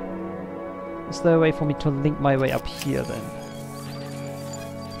 Okay. Is there a way for me to link my way up here then?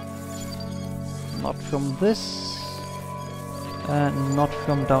 Not from this, and not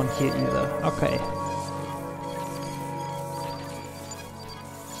from down here either. Okay.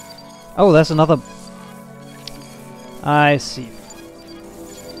 Oh, there's another. I see.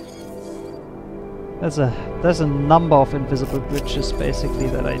 There's a number of invisible bridges basically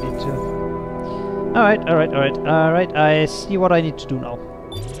that I need to. Alright, I see what I need to do now.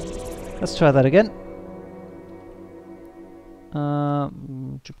 Let's try that again.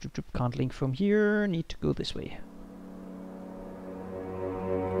 Can't link from here, need to go this way.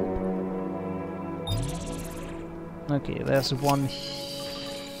 Okay, there's one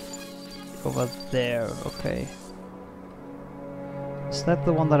over there, okay. Is that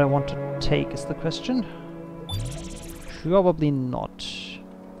the one that I want to take, is the question? Probably not.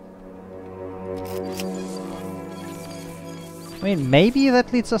 I mean, maybe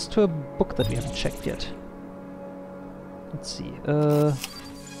that leads us to a book that we haven't checked yet. Let's see,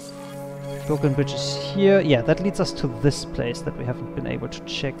 broken bridges here. Yeah, that leads us to this place that we haven't been able to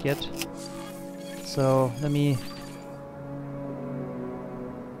check yet. So, let me...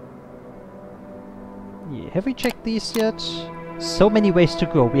 Yeah, have we checked these yet? So many ways to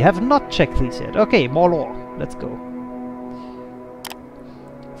go. We have not checked these yet. Okay, more lore. Let's go.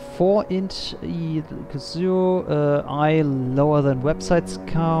 4int e equals 0, I lower than websites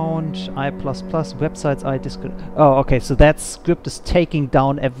count, I plus plus, websites I disconnect. Oh, okay, so that script is taking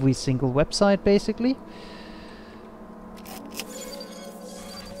down every single website, basically.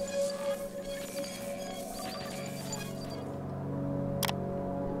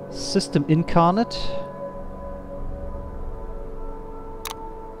 System incarnate.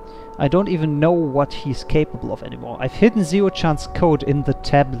 I don't even know what he's capable of anymore. I've hidden zero chance code in the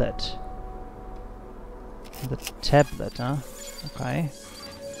tablet. The tablet, huh? Okay.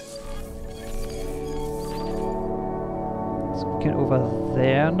 So we can over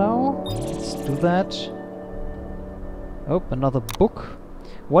there now. Let's do that. Oh, another book.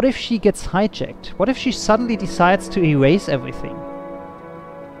 What if she gets hijacked? What if she suddenly decides to erase everything?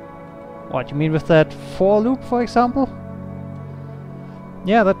 What, you mean with that for loop, for example?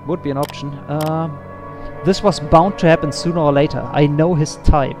 Yeah, that would be an option. This was bound to happen sooner or later. I know his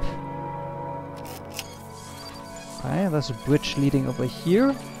type. Okay, there's a bridge leading over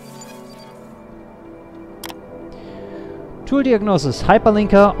here. Tool diagnosis,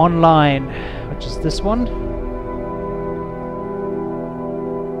 hyperlinker online, which is this one.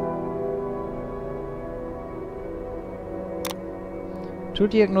 Tool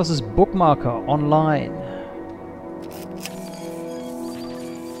diagnosis bookmarker online.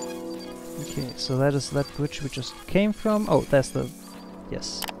 Okay, so that is that bridge we just came from. Oh, there's the...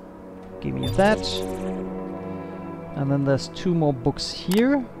 Yes. Give me that. And then there's 2 more books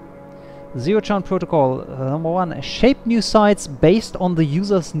here. Zero-Chan Protocol. Number 1. Shape new sites based on the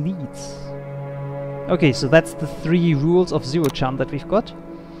user's needs. Okay, so that's the 3 rules of Zero-Chan that we've got.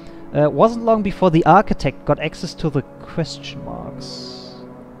 Wasn't long before the architect got access to the question marks.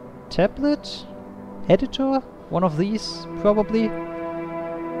 Tablet? Editor? One of these, probably.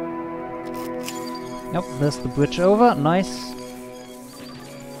 Yep, there's the bridge over. Nice.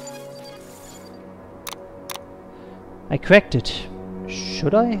 I cracked it.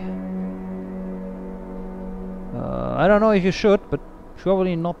 Should I? I don't know if you should, but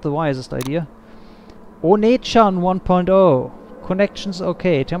probably not the wisest idea. One-chan 1.0. Connections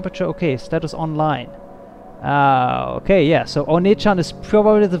okay. Temperature okay. Status online. Okay, yeah. So One-chan is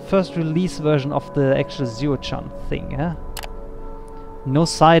probably the first release version of the actual Zero-chan thing, huh? No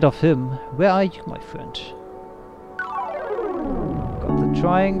sight of him. Where are you, my friend? Got the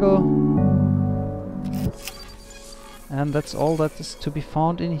triangle. And that's all that is to be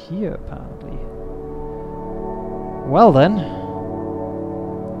found in here, apparently. Well then.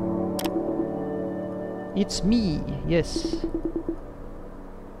 It's me, yes.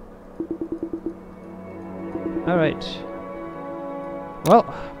 Alright. Well,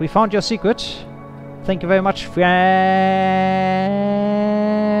 we found your secret. Thank you very much, friend.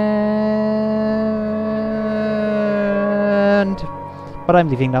 But I'm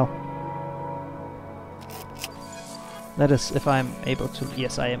leaving now. That is, if I'm able to...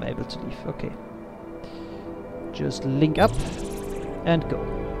 Yes, I am able to leave. Okay. Just link up and go.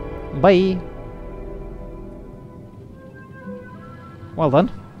 Bye. Well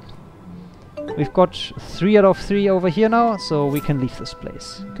done. We've got 3 out of 3 over here now, so we can leave this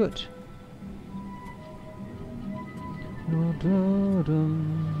place. Good.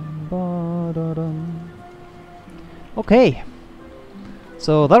 Okay.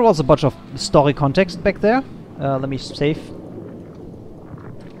 So that was a bunch of story context back there. Let me save.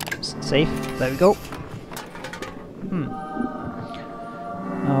 Save. There we go.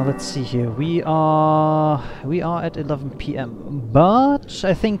 Now let's see here. We are at 11 PM. But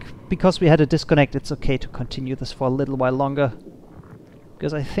I think because we had a disconnect, it's okay to continue this for a little while longer.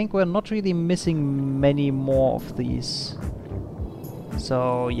 Because I think we're not really missing many more of these.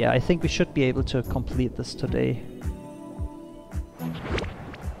 So yeah, I think we should be able to complete this today.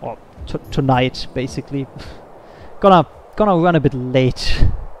 Or tonight, basically. Gonna run a bit late.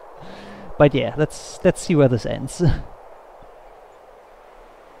 But yeah, let's see where this ends.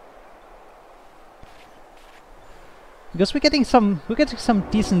 Because we're getting some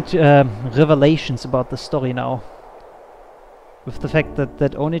decent revelations about the story now. With the fact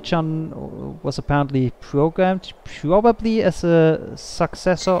that Oni-chan was apparently programmed, probably as a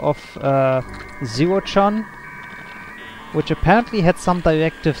successor of Zero-chan, which apparently had some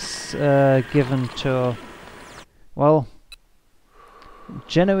directives given to, well,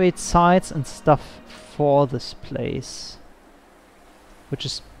 generate sites and stuff for this place. Which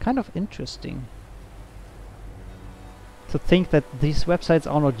is kind of interesting. To think that these websites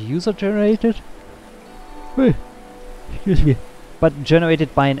are not user-generated? Excuse me. But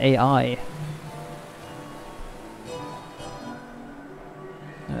generated by an AI.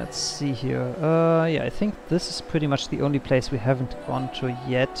 Let's see here. Yeah, I think this is pretty much the only place we haven't gone to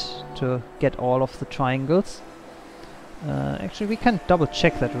yet to get all of the triangles. Actually, we can double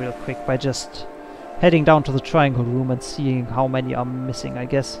check that real quick by just heading down to the triangle room and seeing how many are missing, I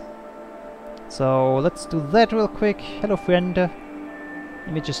guess. So let's do that real quick. Hello, friend.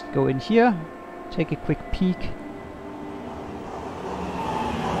 Let me just go in here, take a quick peek.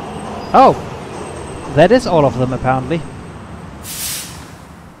 Oh! That is all of them, apparently.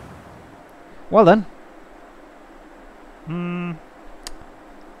 Well then.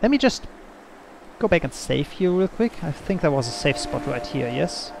 Let me just go back and save here real quick. I think there was a safe spot right here,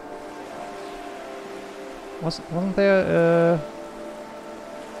 yes? Wasn't there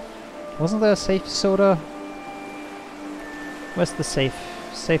a safe soda? Where's the safe?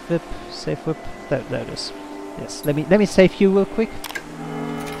 Safe whip? Safe whip? There it is. Yes, let me save you real quick.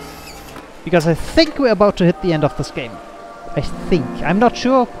 Because I think we're about to hit the end of this game. I think. I'm not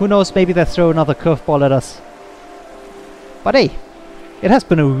sure. Who knows, maybe they throw another curveball at us. But hey, it has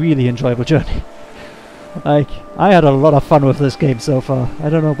been a really enjoyable journey. Like, I had a lot of fun with this game so far. I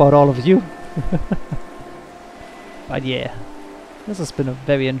don't know about all of you. But yeah, this has been a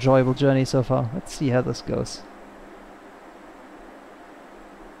very enjoyable journey so far. Let's see how this goes.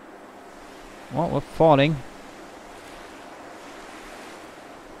 Well, we're falling.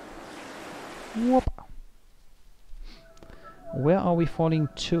 Whoop. Where are we falling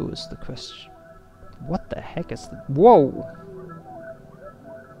to is the question. What the heck is that? Whoa!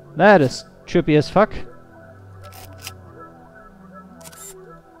 That is trippy as fuck.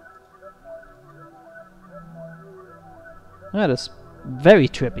 That is very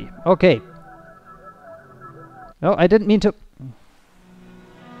trippy. Okay. No, I didn't mean to...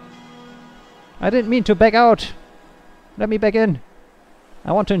 I didn't mean to back out. Let me back in.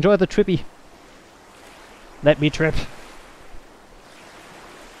 I want to enjoy the trippy. Let me trip.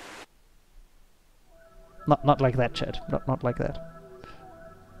 Not like that, Chad. Not like that.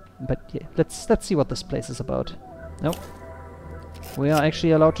 But yeah, let's see what this place is about. Nope. We are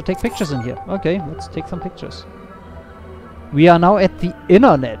actually allowed to take pictures in here. Okay, let's take some pictures. We are now at the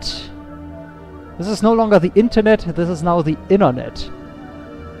internet. This is no longer the internet, this is now the internet.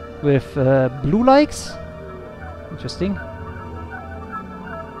 With blue likes. Interesting.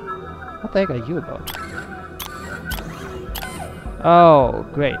 What the heck are you about? Oh,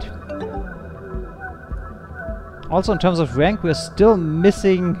 great. Also, in terms of rank, we're still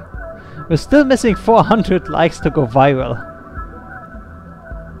missing 400 likes to go viral.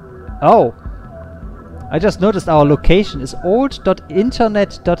 Oh. I just noticed our location is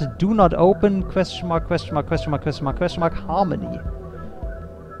old.internet.do-not-open !! Harmony.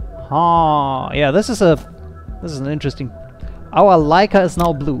 Yeah, this is an interesting. Our Leica is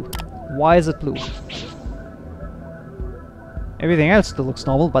now blue. Why is it blue? Everything else still looks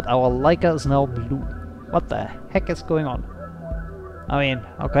normal, but our Leica is now blue. What the heck is going on? I mean,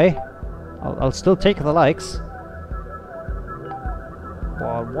 okay. I'll still take the likes.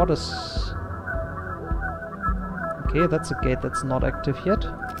 But what is... Okay, that's a gate that's not active yet.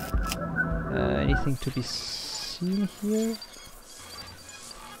 Anything to be seen here?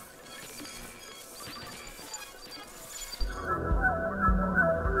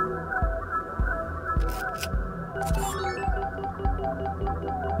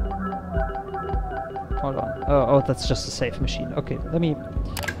 Hold on. Oh, that's just a safe machine. Okay, let me...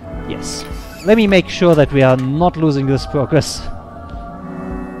 Yes. Let me make sure that we are not losing this progress.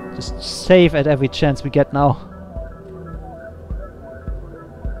 Just save at every chance we get now.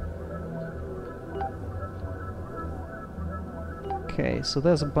 Okay, so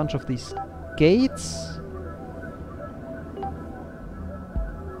there's a bunch of these gates.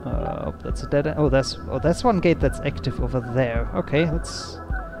 Oh, that's a dead end. Oh, that's one gate that's active over there. Okay, let's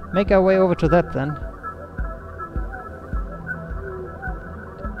make our way over to that then.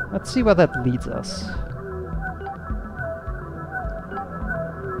 Let's see where that leads us.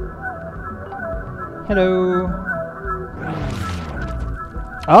 Hello.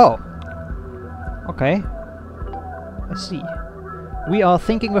 Oh. Okay. I see. We are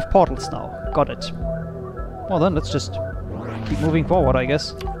thinking with portals now. Got it. Well then, let's just keep moving forward, I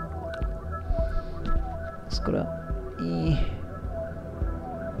guess. It's gotta...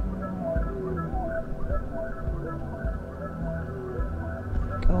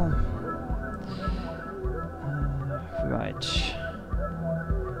 Go. Right.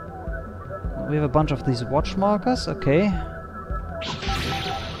 We have a bunch of these watch markers, okay.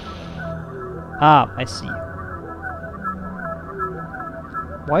 Ah, I see.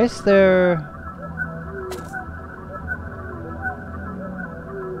 Why is there...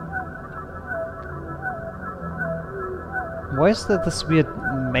 Why is there this weird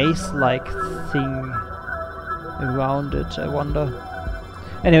maze-like thing around it, I wonder?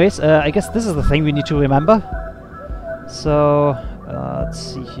 Anyways, I guess this is the thing we need to remember. So, let's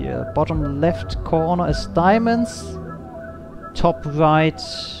see here. Bottom left corner is diamonds. Top right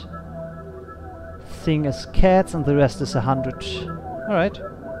thing is cats, and the rest is 100. Alright.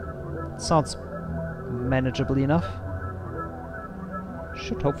 Sounds manageable enough.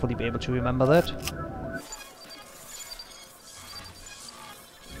 Should hopefully be able to remember that.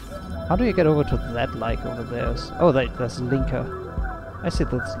 How do you get over to that like over there? Oh, there's a linker. I see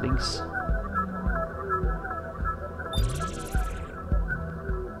those links.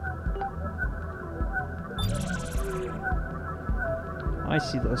 I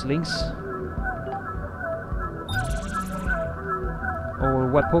see those links. Or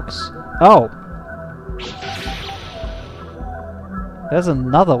webhooks. Oh! There's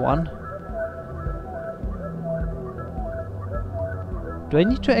another one. Do I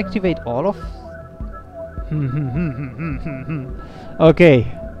need to activate all of... Okay.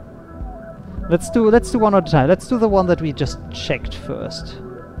 Let's do one at a time. Let's do the one that we just checked first.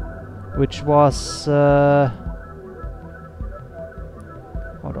 Which was...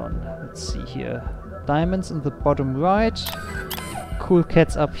 Hold on. Let's see here. Diamonds in the bottom right. Cool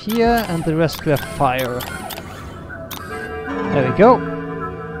cats up here. And the rest were fire. There we go.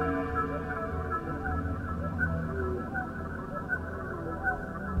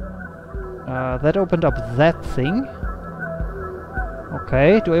 That opened up that thing.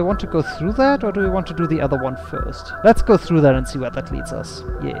 Okay, do I want to go through that, or do we want to do the other one first? Let's go through that and see where that leads us.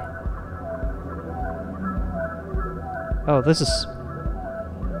 Yeah. Oh, this is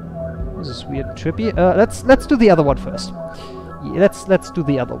weird and trippy. Let's do the other one first. Yeah, let's do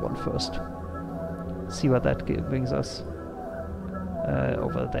the other one first. See what that brings us.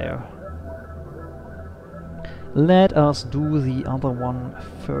 Over there. Let us do the other one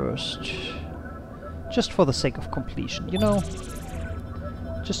first. Just for the sake of completion, you know?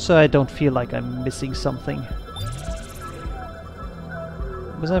 Just so I don't feel like I'm missing something.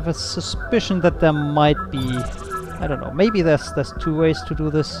 Because I have a suspicion that there might be... I don't know, maybe there's 2 ways to do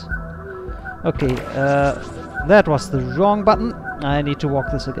this. Okay, that was the wrong button. I need to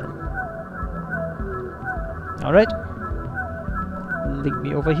walk this again. Alright. Link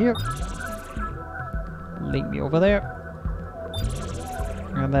me over here. Link me over there.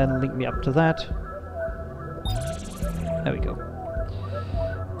 And then link me up to that. There we go.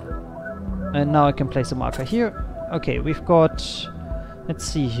 And now I can place a marker here. Okay, we've got... Let's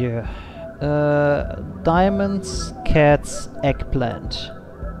see here. Diamonds, cats, eggplant.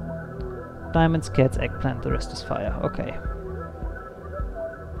 Diamonds, cats, eggplant, the rest is fire. Okay.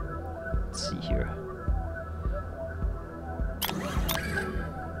 Let's see here.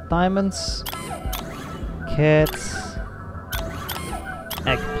 Diamonds, cats,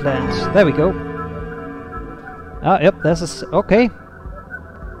 eggplant. There we go. Ah, yep, there's a... Okay.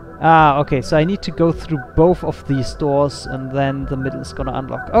 Ah, okay, so I need to go through both of these doors and then the middle is gonna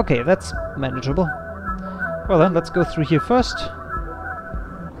unlock. Okay, that's manageable. Well then, let's go through here first.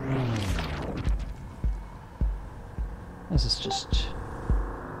 This is just...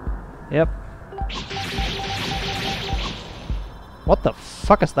 Yep. What the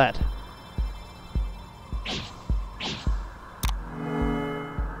fuck is that?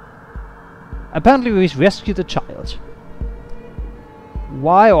 Apparently we rescued a child.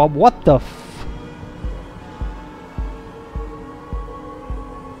 Why or what the f...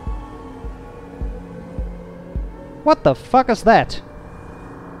 What the fuck is that?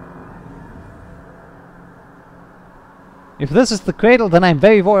 If this is the cradle, then I'm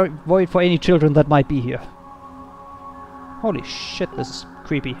very worried for any children that might be here. Holy shit, this is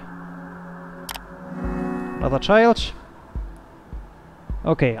creepy. Another child.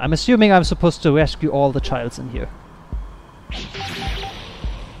 Okay, I'm assuming I'm supposed to rescue all the childs in here.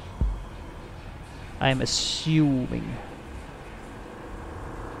 I'm assuming.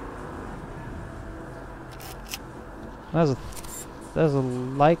 There's a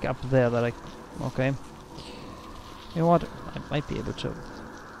like up there that I... Okay. You know what? I might be able to...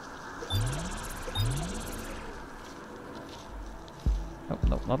 Oh,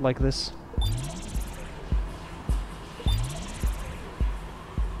 no, not like this.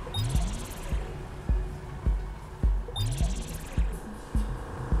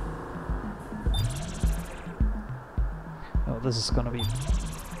 Oh, this is gonna be...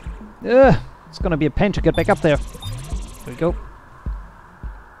 it's gonna be a pain to get back up there. There we go.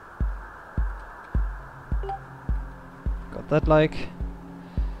 Got that like...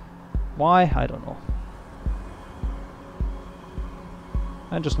 Why? I don't know.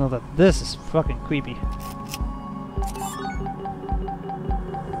 I just know that this is fucking creepy.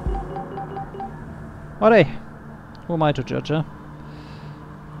 What hey? Who am I to judge, huh?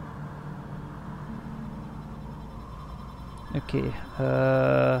 Okay,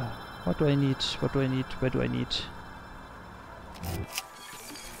 what do I need? What do I need? Where do I need?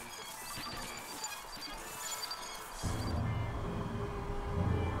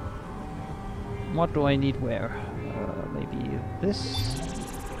 What do I need where? Maybe this?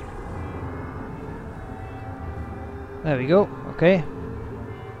 There we go, okay.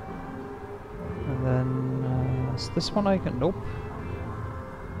 And then, is this one I can... Nope.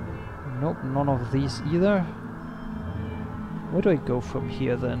 Nope, none of these either. Where do I go from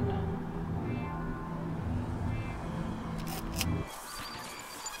here then?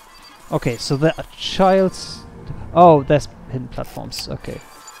 Okay, so there are child's... Oh, there's hidden platforms, okay.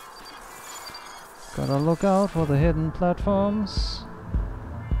 Gotta look out for the hidden platforms.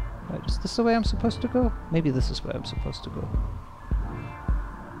 Wait, is this the way I'm supposed to go? Maybe this is where I'm supposed to go.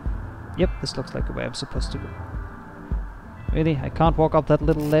 Yep, this looks like the way I'm supposed to go. Really? I can't walk up that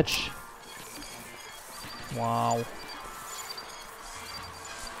little ledge? Wow.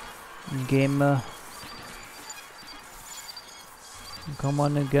 Gamer. Come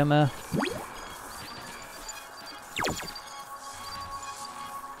on, gamer.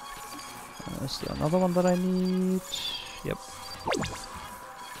 Is there another one that I need? Yep.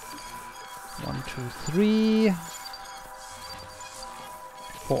 1, 2, 3,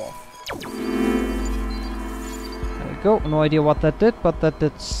 4. There we go. No idea what that did, but that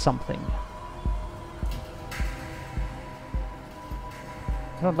did something.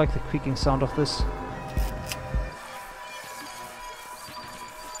 I don't like the creaking sound of this.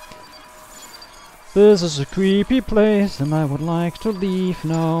 This is a creepy place and I would like to leave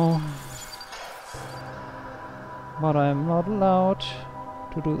now. But I'm not allowed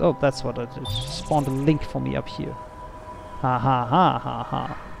to do... Oh, that's what it spawned a link for me up here. Ha ha ha ha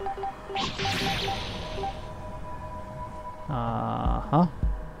ha. Uh-huh.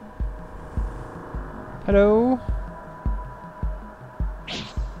 Hello?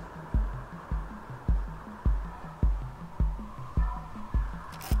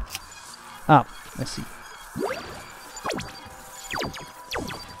 Ah, I see.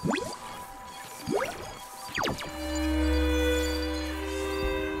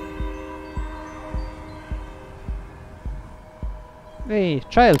 Hey,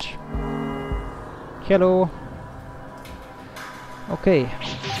 child! Hello! Okay.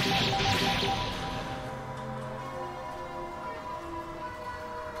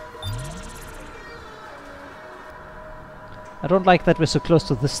 I don't like that we're so close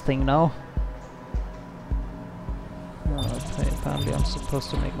to this thing now. Okay, apparently I'm supposed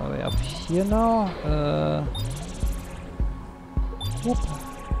to make my way up here now. Whoop.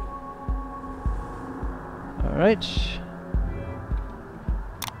 Alright.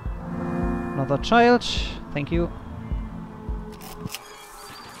 Another child. Thank you.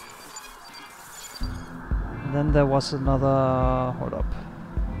 And then there was another... Hold up.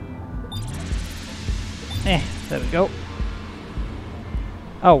 There we go.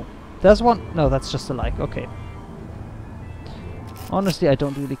 Oh, there's one... No, that's just a like. Okay. Honestly, I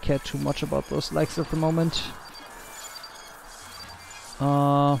don't really care too much about those likes at the moment.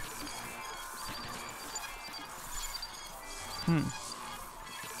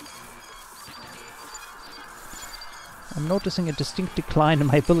 I'm noticing a distinct decline in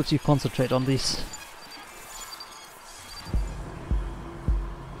my ability to concentrate on these.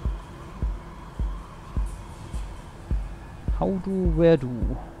 How do, where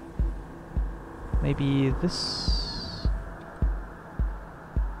do? Maybe this...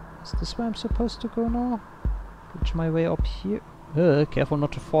 Is this where I'm supposed to go now? Reach my way up here. Careful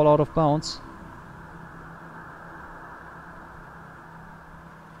not to fall out of bounds.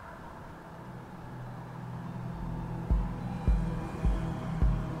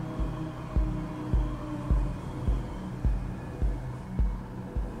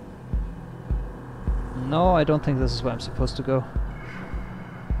 No, I don't think this is where I'm supposed to go.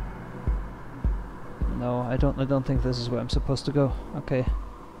 No, I don't think this is where I'm supposed to go. Okay.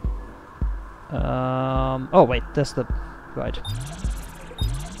 Oh wait, that's the right.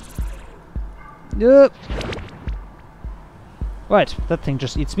 Yep. Right, that thing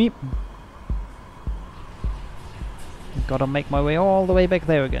just eats me. Gotta make my way all the way back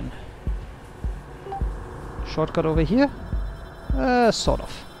there again. Shortcut over here? Sort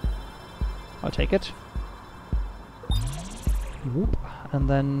of. I'll take it. Whoop. And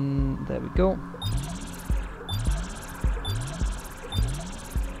then there we go.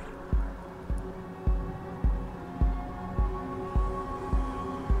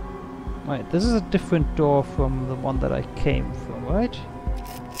 Right, this is a different door from the one that I came from, right?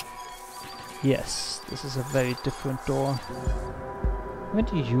 Yes, this is a very different door. Where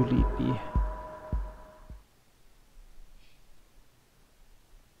do you lead me?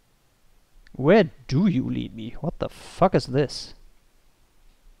 Where do you lead me? What the fuck is this?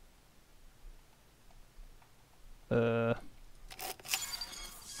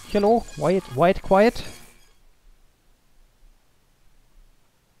 Hello, quiet.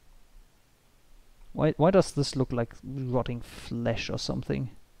 Why does this look like rotting flesh or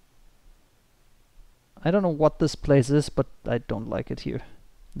something? I don't know what this place is, but I don't like it here.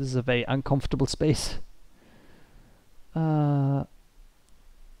 This is a very uncomfortable space. Who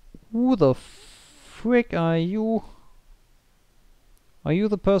the frick are you? Are you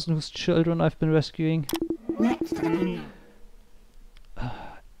the person whose children I've been rescuing?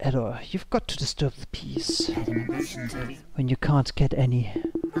 Edor, you've got to disturb the peace when you can't get any.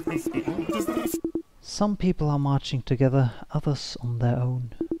 Some people are marching together, others on their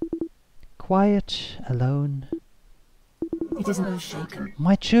own. Quiet, alone. It is no shaken.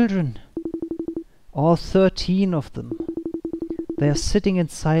 My children, all 13 of them. They are sitting in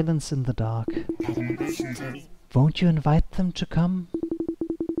silence in the dark. Won't you invite them to come?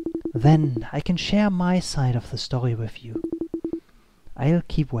 Then I can share my side of the story with you. I'll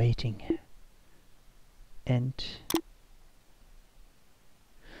keep waiting. And...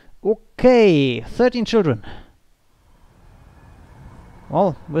 Okay, 13 children.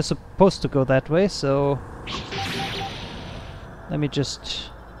 Well, we're supposed to go that way, so... Let me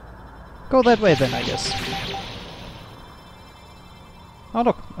just... go that way then, I guess. Oh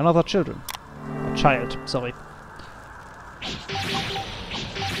look, another children. A child, sorry. There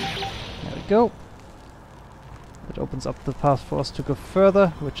we go. That opens up the path for us to go further,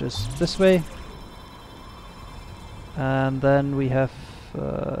 which is this way. And then we have...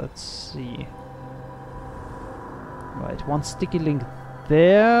 let's see... Right, one sticky link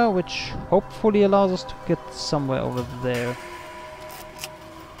there, which hopefully allows us to get somewhere over there.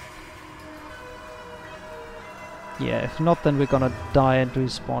 Yeah, if not, then we're gonna die and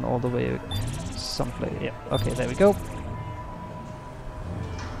respawn all the way someplace. Yeah, okay, there we go.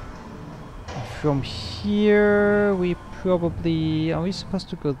 From here, we probably... Are we supposed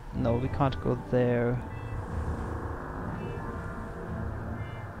to go... No, we can't go there.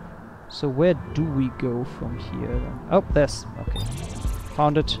 So where do we go from here then? Oh, there's... Okay.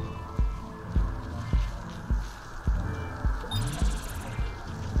 Found it.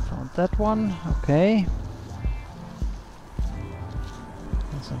 Found that one. Okay.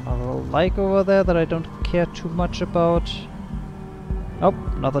 There's another like over there that I don't care too much about. Oh,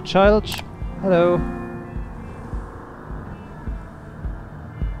 another child. Hello.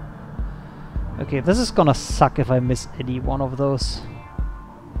 Okay, this is gonna suck if I miss any one of those.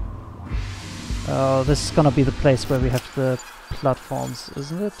 Oh, this is gonna be the place where we have the platforms,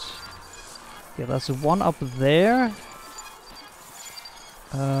 isn't it? Yeah, there's one up there.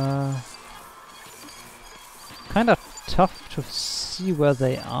 Kinda tough to see where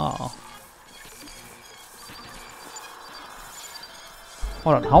they are.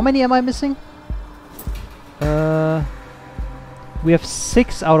 Hold on, how many am I missing? We have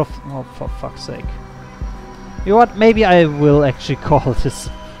 6 out of... Oh, for fuck's sake. You know what? Maybe I will actually call this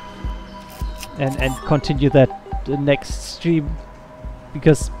and continue that the next stream,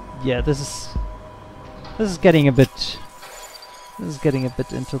 because yeah, this This is getting a bit... This is getting a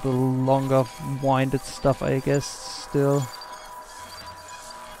bit into the longer winded stuff, I guess, still.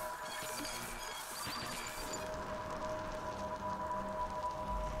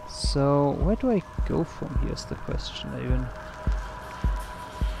 So, where do I go from here is the question, even.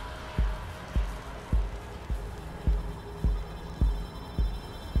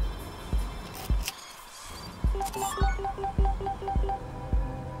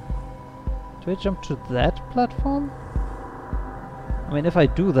 Do I jump to that platform? I mean, if I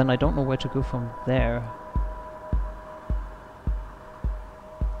do, then I don't know where to go from there.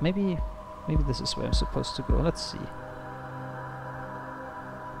 Maybe this is where I'm supposed to go. Let's see.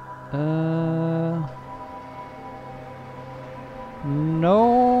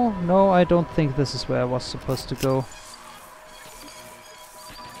 No, I don't think this is where I was supposed to go.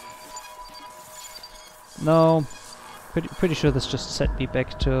 No, pretty sure this just set me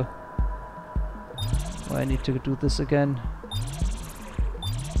back to where I need to do this again.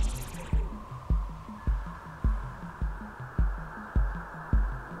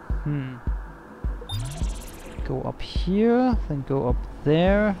 Go up here, then go up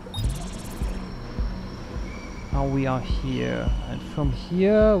there. Now we are here, and from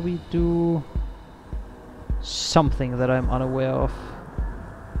here we do something that I'm unaware of.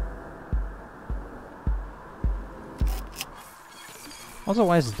 Also,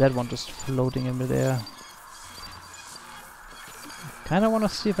 why is that one just floating in midair? Kinda wanna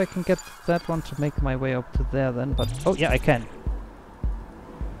see if I can get that one to make my way up to there then, but... Oh yeah, I can.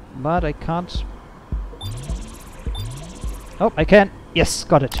 But I can't... Oh, I can! Yes,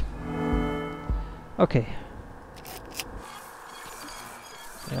 got it! Okay.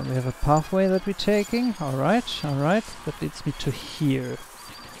 Yeah, we have a pathway that we're taking. Alright, alright. That leads me to here.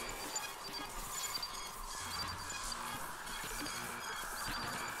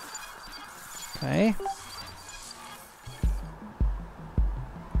 Okay.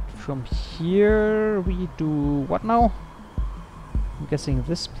 From here we do what now? I'm guessing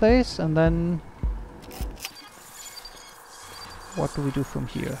this place, and then what do we do from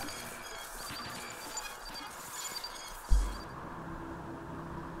here?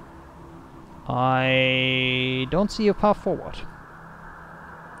 I don't see a path forward.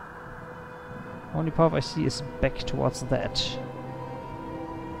 Only path I see is back towards that.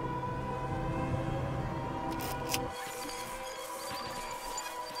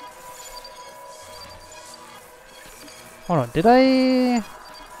 Hold on, did I...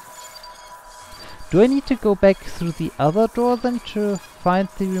 Do I need to go back through the other door then to find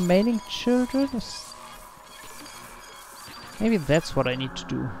the remaining children? Maybe that's what I need to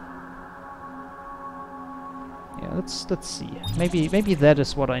do. Yeah, let's see. Maybe that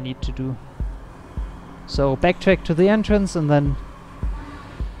is what I need to do. So backtrack to the entrance and then...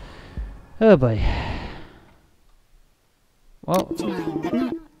 Oh boy. Well,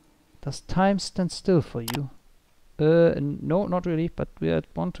 does time stand still for you? No, not really, but we're at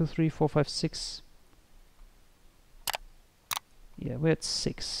 1, 2, 3, 4, 5, 6. Yeah, we're at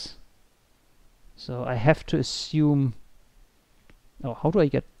 6. So I have to assume... Oh, how do I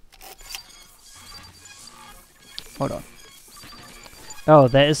get... Hold on. Oh,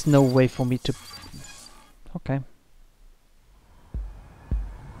 there is no way for me to... Okay.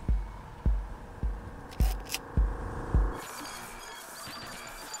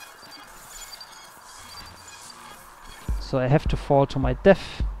 So I have to fall to my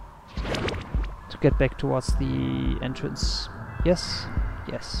death to get back towards the entrance. Yes?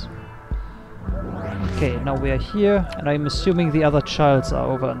 Yes. Okay, now we are here, and I'm assuming the other childs are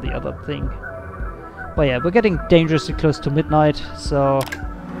over on the other thing. But yeah, we're getting dangerously close to midnight, so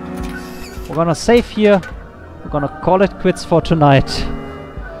we're gonna save here. We're gonna call it quits for tonight.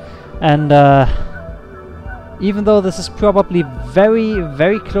 And even though this is probably very,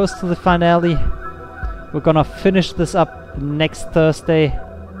 very close to the finale, we're gonna finish this up next Thursday.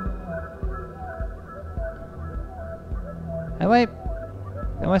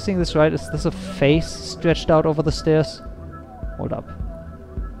 Am I seeing this right? Is this a face stretched out over the stairs? Hold up.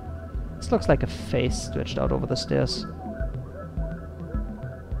 This looks like a face stretched out over the stairs.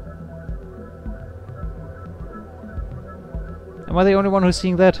 Am I the only one who's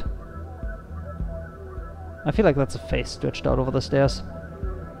seeing that? I feel like that's a face stretched out over the stairs.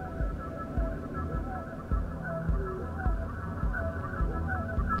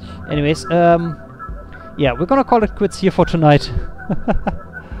 Anyways, yeah, we're gonna call it quits here for tonight.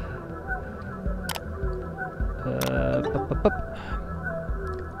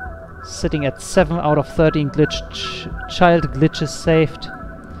 Sitting at 7 out of 13 child glitches saved.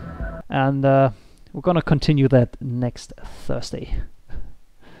 And we're gonna continue that next Thursday.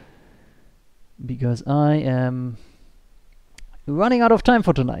 because I am running out of time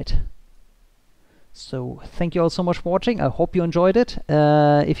for tonight. So thank you all so much for watching. I hope you enjoyed it.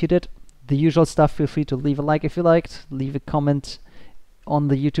 If you did, the usual stuff, feel free to leave a like if you liked, leave a comment on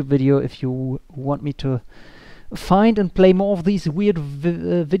the YouTube video if you want me to find and play more of these weird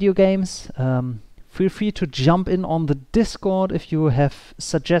video games. Feel free to jump in on the Discord if you have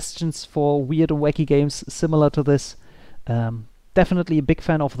suggestions for weird and wacky games similar to this. Definitely a big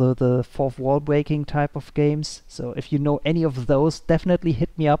fan of the fourth wall breaking type of games, so if you know any of those, definitely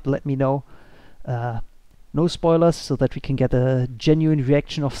hit me up, let me know. No spoilers, so that we can get a genuine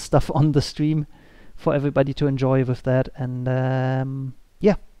reaction of stuff on the stream for everybody to enjoy with that. And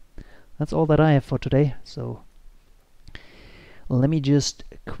yeah, that's all that I have for today. So let me just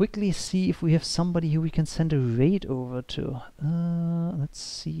quickly see if we have somebody who we can send a raid over to. Let's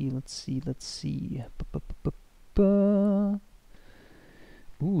see.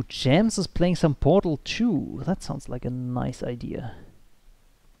 Ooh, Jams is playing some Portal 2. That sounds like a nice idea.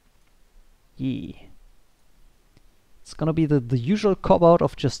 Yeah. It's gonna be the usual cop-out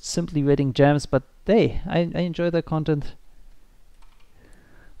of just simply raiding Jams, but hey, I enjoy their content.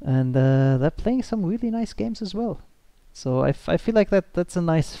 And they're playing some really nice games as well. So I feel like that's a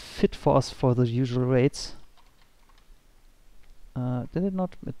nice fit for us for the usual raids. Did it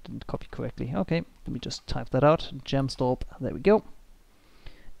not? It didn't copy correctly. Okay, let me just type that out. Jamstorp. There we go.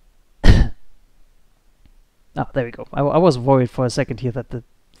 Ah, there we go. I was worried for a second here that the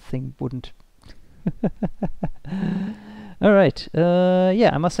thing wouldn't. Alright, yeah,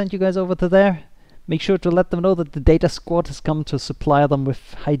 I must send you guys over to there. Make sure to let them know that the data squad has come to supply them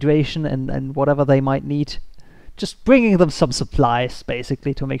with hydration and whatever they might need. Just bringing them some supplies,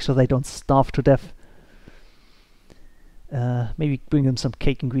 basically, to make sure they don't starve to death. Maybe bring them some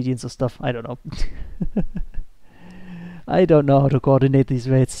cake ingredients or stuff, I don't know. I don't know how to coordinate these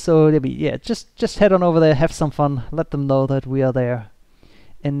raids, so maybe, yeah, just head on over there, have some fun, let them know that we are there.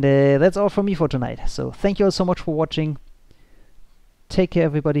 And that's all from me for tonight. So thank you all so much for watching. Take care,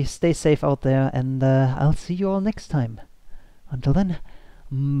 everybody. Stay safe out there, and I'll see you all next time. Until then,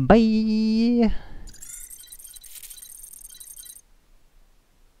 bye!